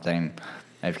about something.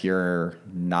 If you're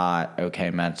not okay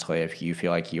mentally, if you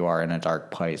feel like you are in a dark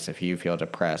place, if you feel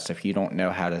depressed, if you don't know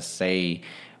how to say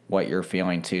what you're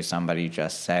feeling to somebody,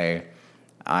 just say,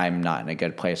 I'm not in a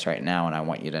good place right now, and I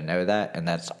want you to know that, and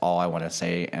that's all I want to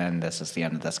say, and this is the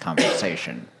end of this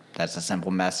conversation. That's a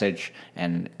simple message,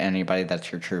 and anybody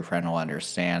that's your true friend will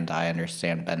understand. I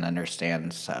understand, Ben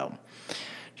understands, so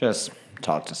just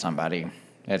talk to somebody.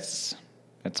 It's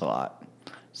a lot.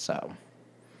 So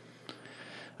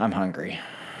I'm hungry.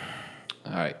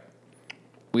 All right.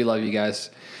 We love you guys.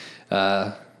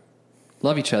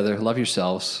 Love each other. Love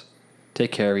yourselves.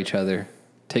 Take care of each other.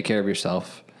 Take care of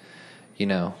yourself.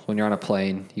 When you're on a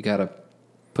plane, you got to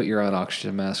put your own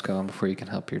oxygen mask on before you can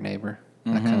help your neighbor.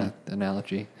 That kind of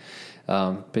analogy.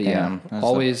 But yeah,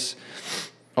 always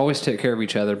take care of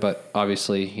each other. But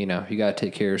obviously, you got to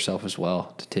take care of yourself as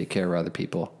well to take care of other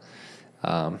people.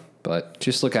 But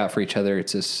just look out for each other.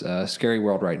 It's this scary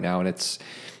world right now, and it's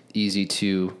easy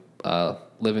to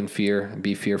live in fear and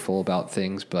be fearful about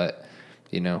things. But,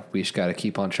 we just got to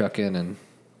keep on trucking and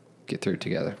get through it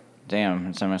together. Damn,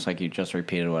 it's almost like you just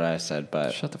repeated what I said,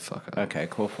 but... Shut the fuck up. Okay,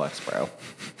 cool flex, bro.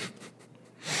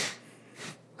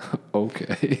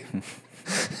 Okay.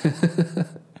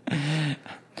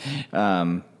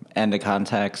 End of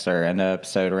context or end of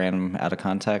episode random out of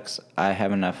context. I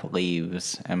have enough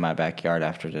leaves in my backyard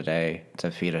after today to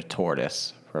feed a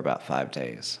tortoise for about 5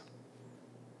 days.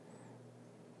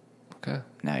 Okay.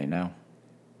 Now you know.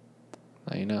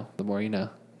 Now you know. The more you know.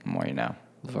 The more you know.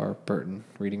 LeVar Burton,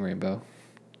 Reading Rainbow.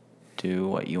 Do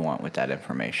what you want with that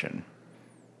information.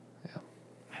 Yeah.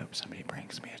 I hope somebody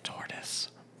brings me a tortoise.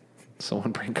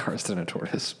 Someone bring Karsten a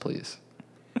tortoise, please.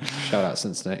 Shout out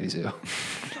Cincinnati Zoo.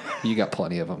 You got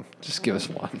plenty of them. Just give us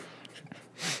one.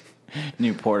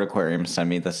 Newport Aquarium, send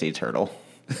me the sea turtle.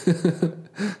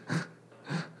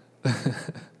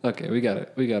 Okay, we gotta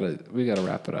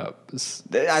wrap it up.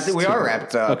 I think we are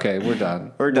wrapped up. Okay, we're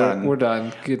done. We're done. We're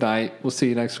done. Good night. We'll see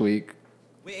you next week.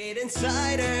 Wait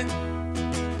inside her.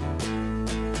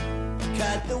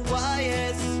 Cut the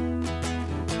wires.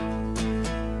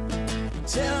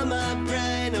 Tell my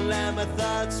brain and let my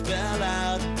thoughts spill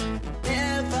out.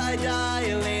 If I die,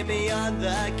 you leave me on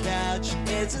the couch.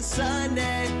 It's a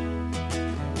Sunday.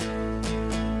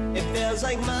 It feels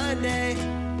like Monday.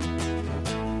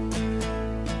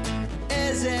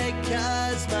 Is it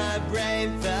 'cause my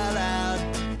brain fell out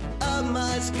of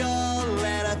my skull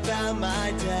and I found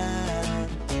my dad?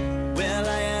 Will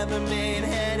I ever mean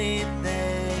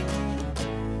anything?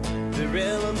 The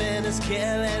real woman is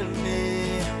killing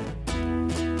me.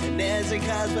 And is it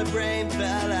 'cause my brain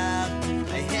fell out?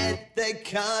 I hit the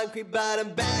concrete, but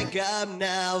I'm back up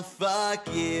now.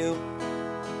 Fuck you.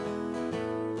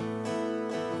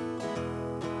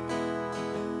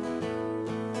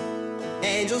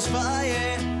 Angels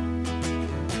fire.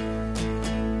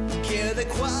 Cue the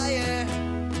choir.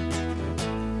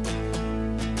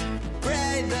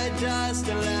 Break the dust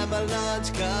and let my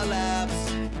lunch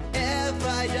collapse. If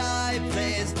I die,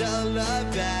 please don't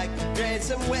look back. Drink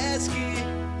some whiskey.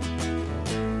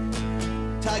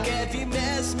 Talk if you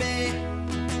miss me.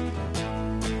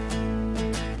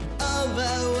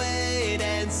 Overweight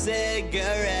and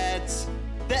cigarettes.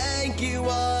 Thank you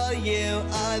all, you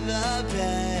are the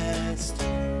best.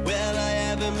 Will I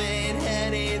ever mean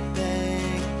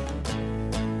anything?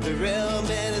 The real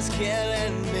man is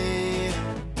killing me.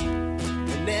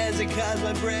 And is it 'cause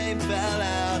my brain fell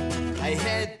out? I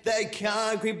hit the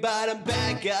concrete, but I'm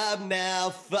back up now.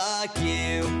 Fuck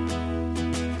you.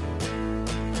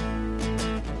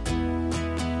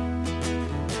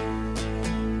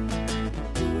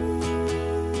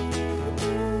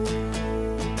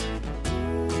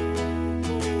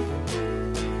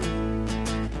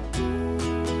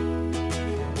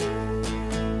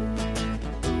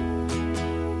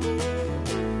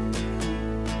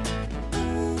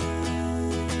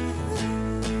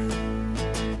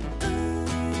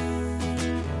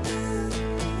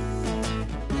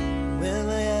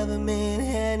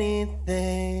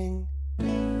 Anything.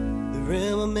 The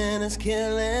real woman is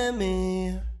killing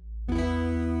me.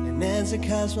 And as it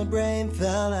 'cause my brain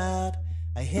fell out,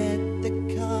 I hit the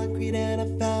concrete and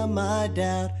I found my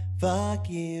doubt. Fuck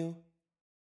you.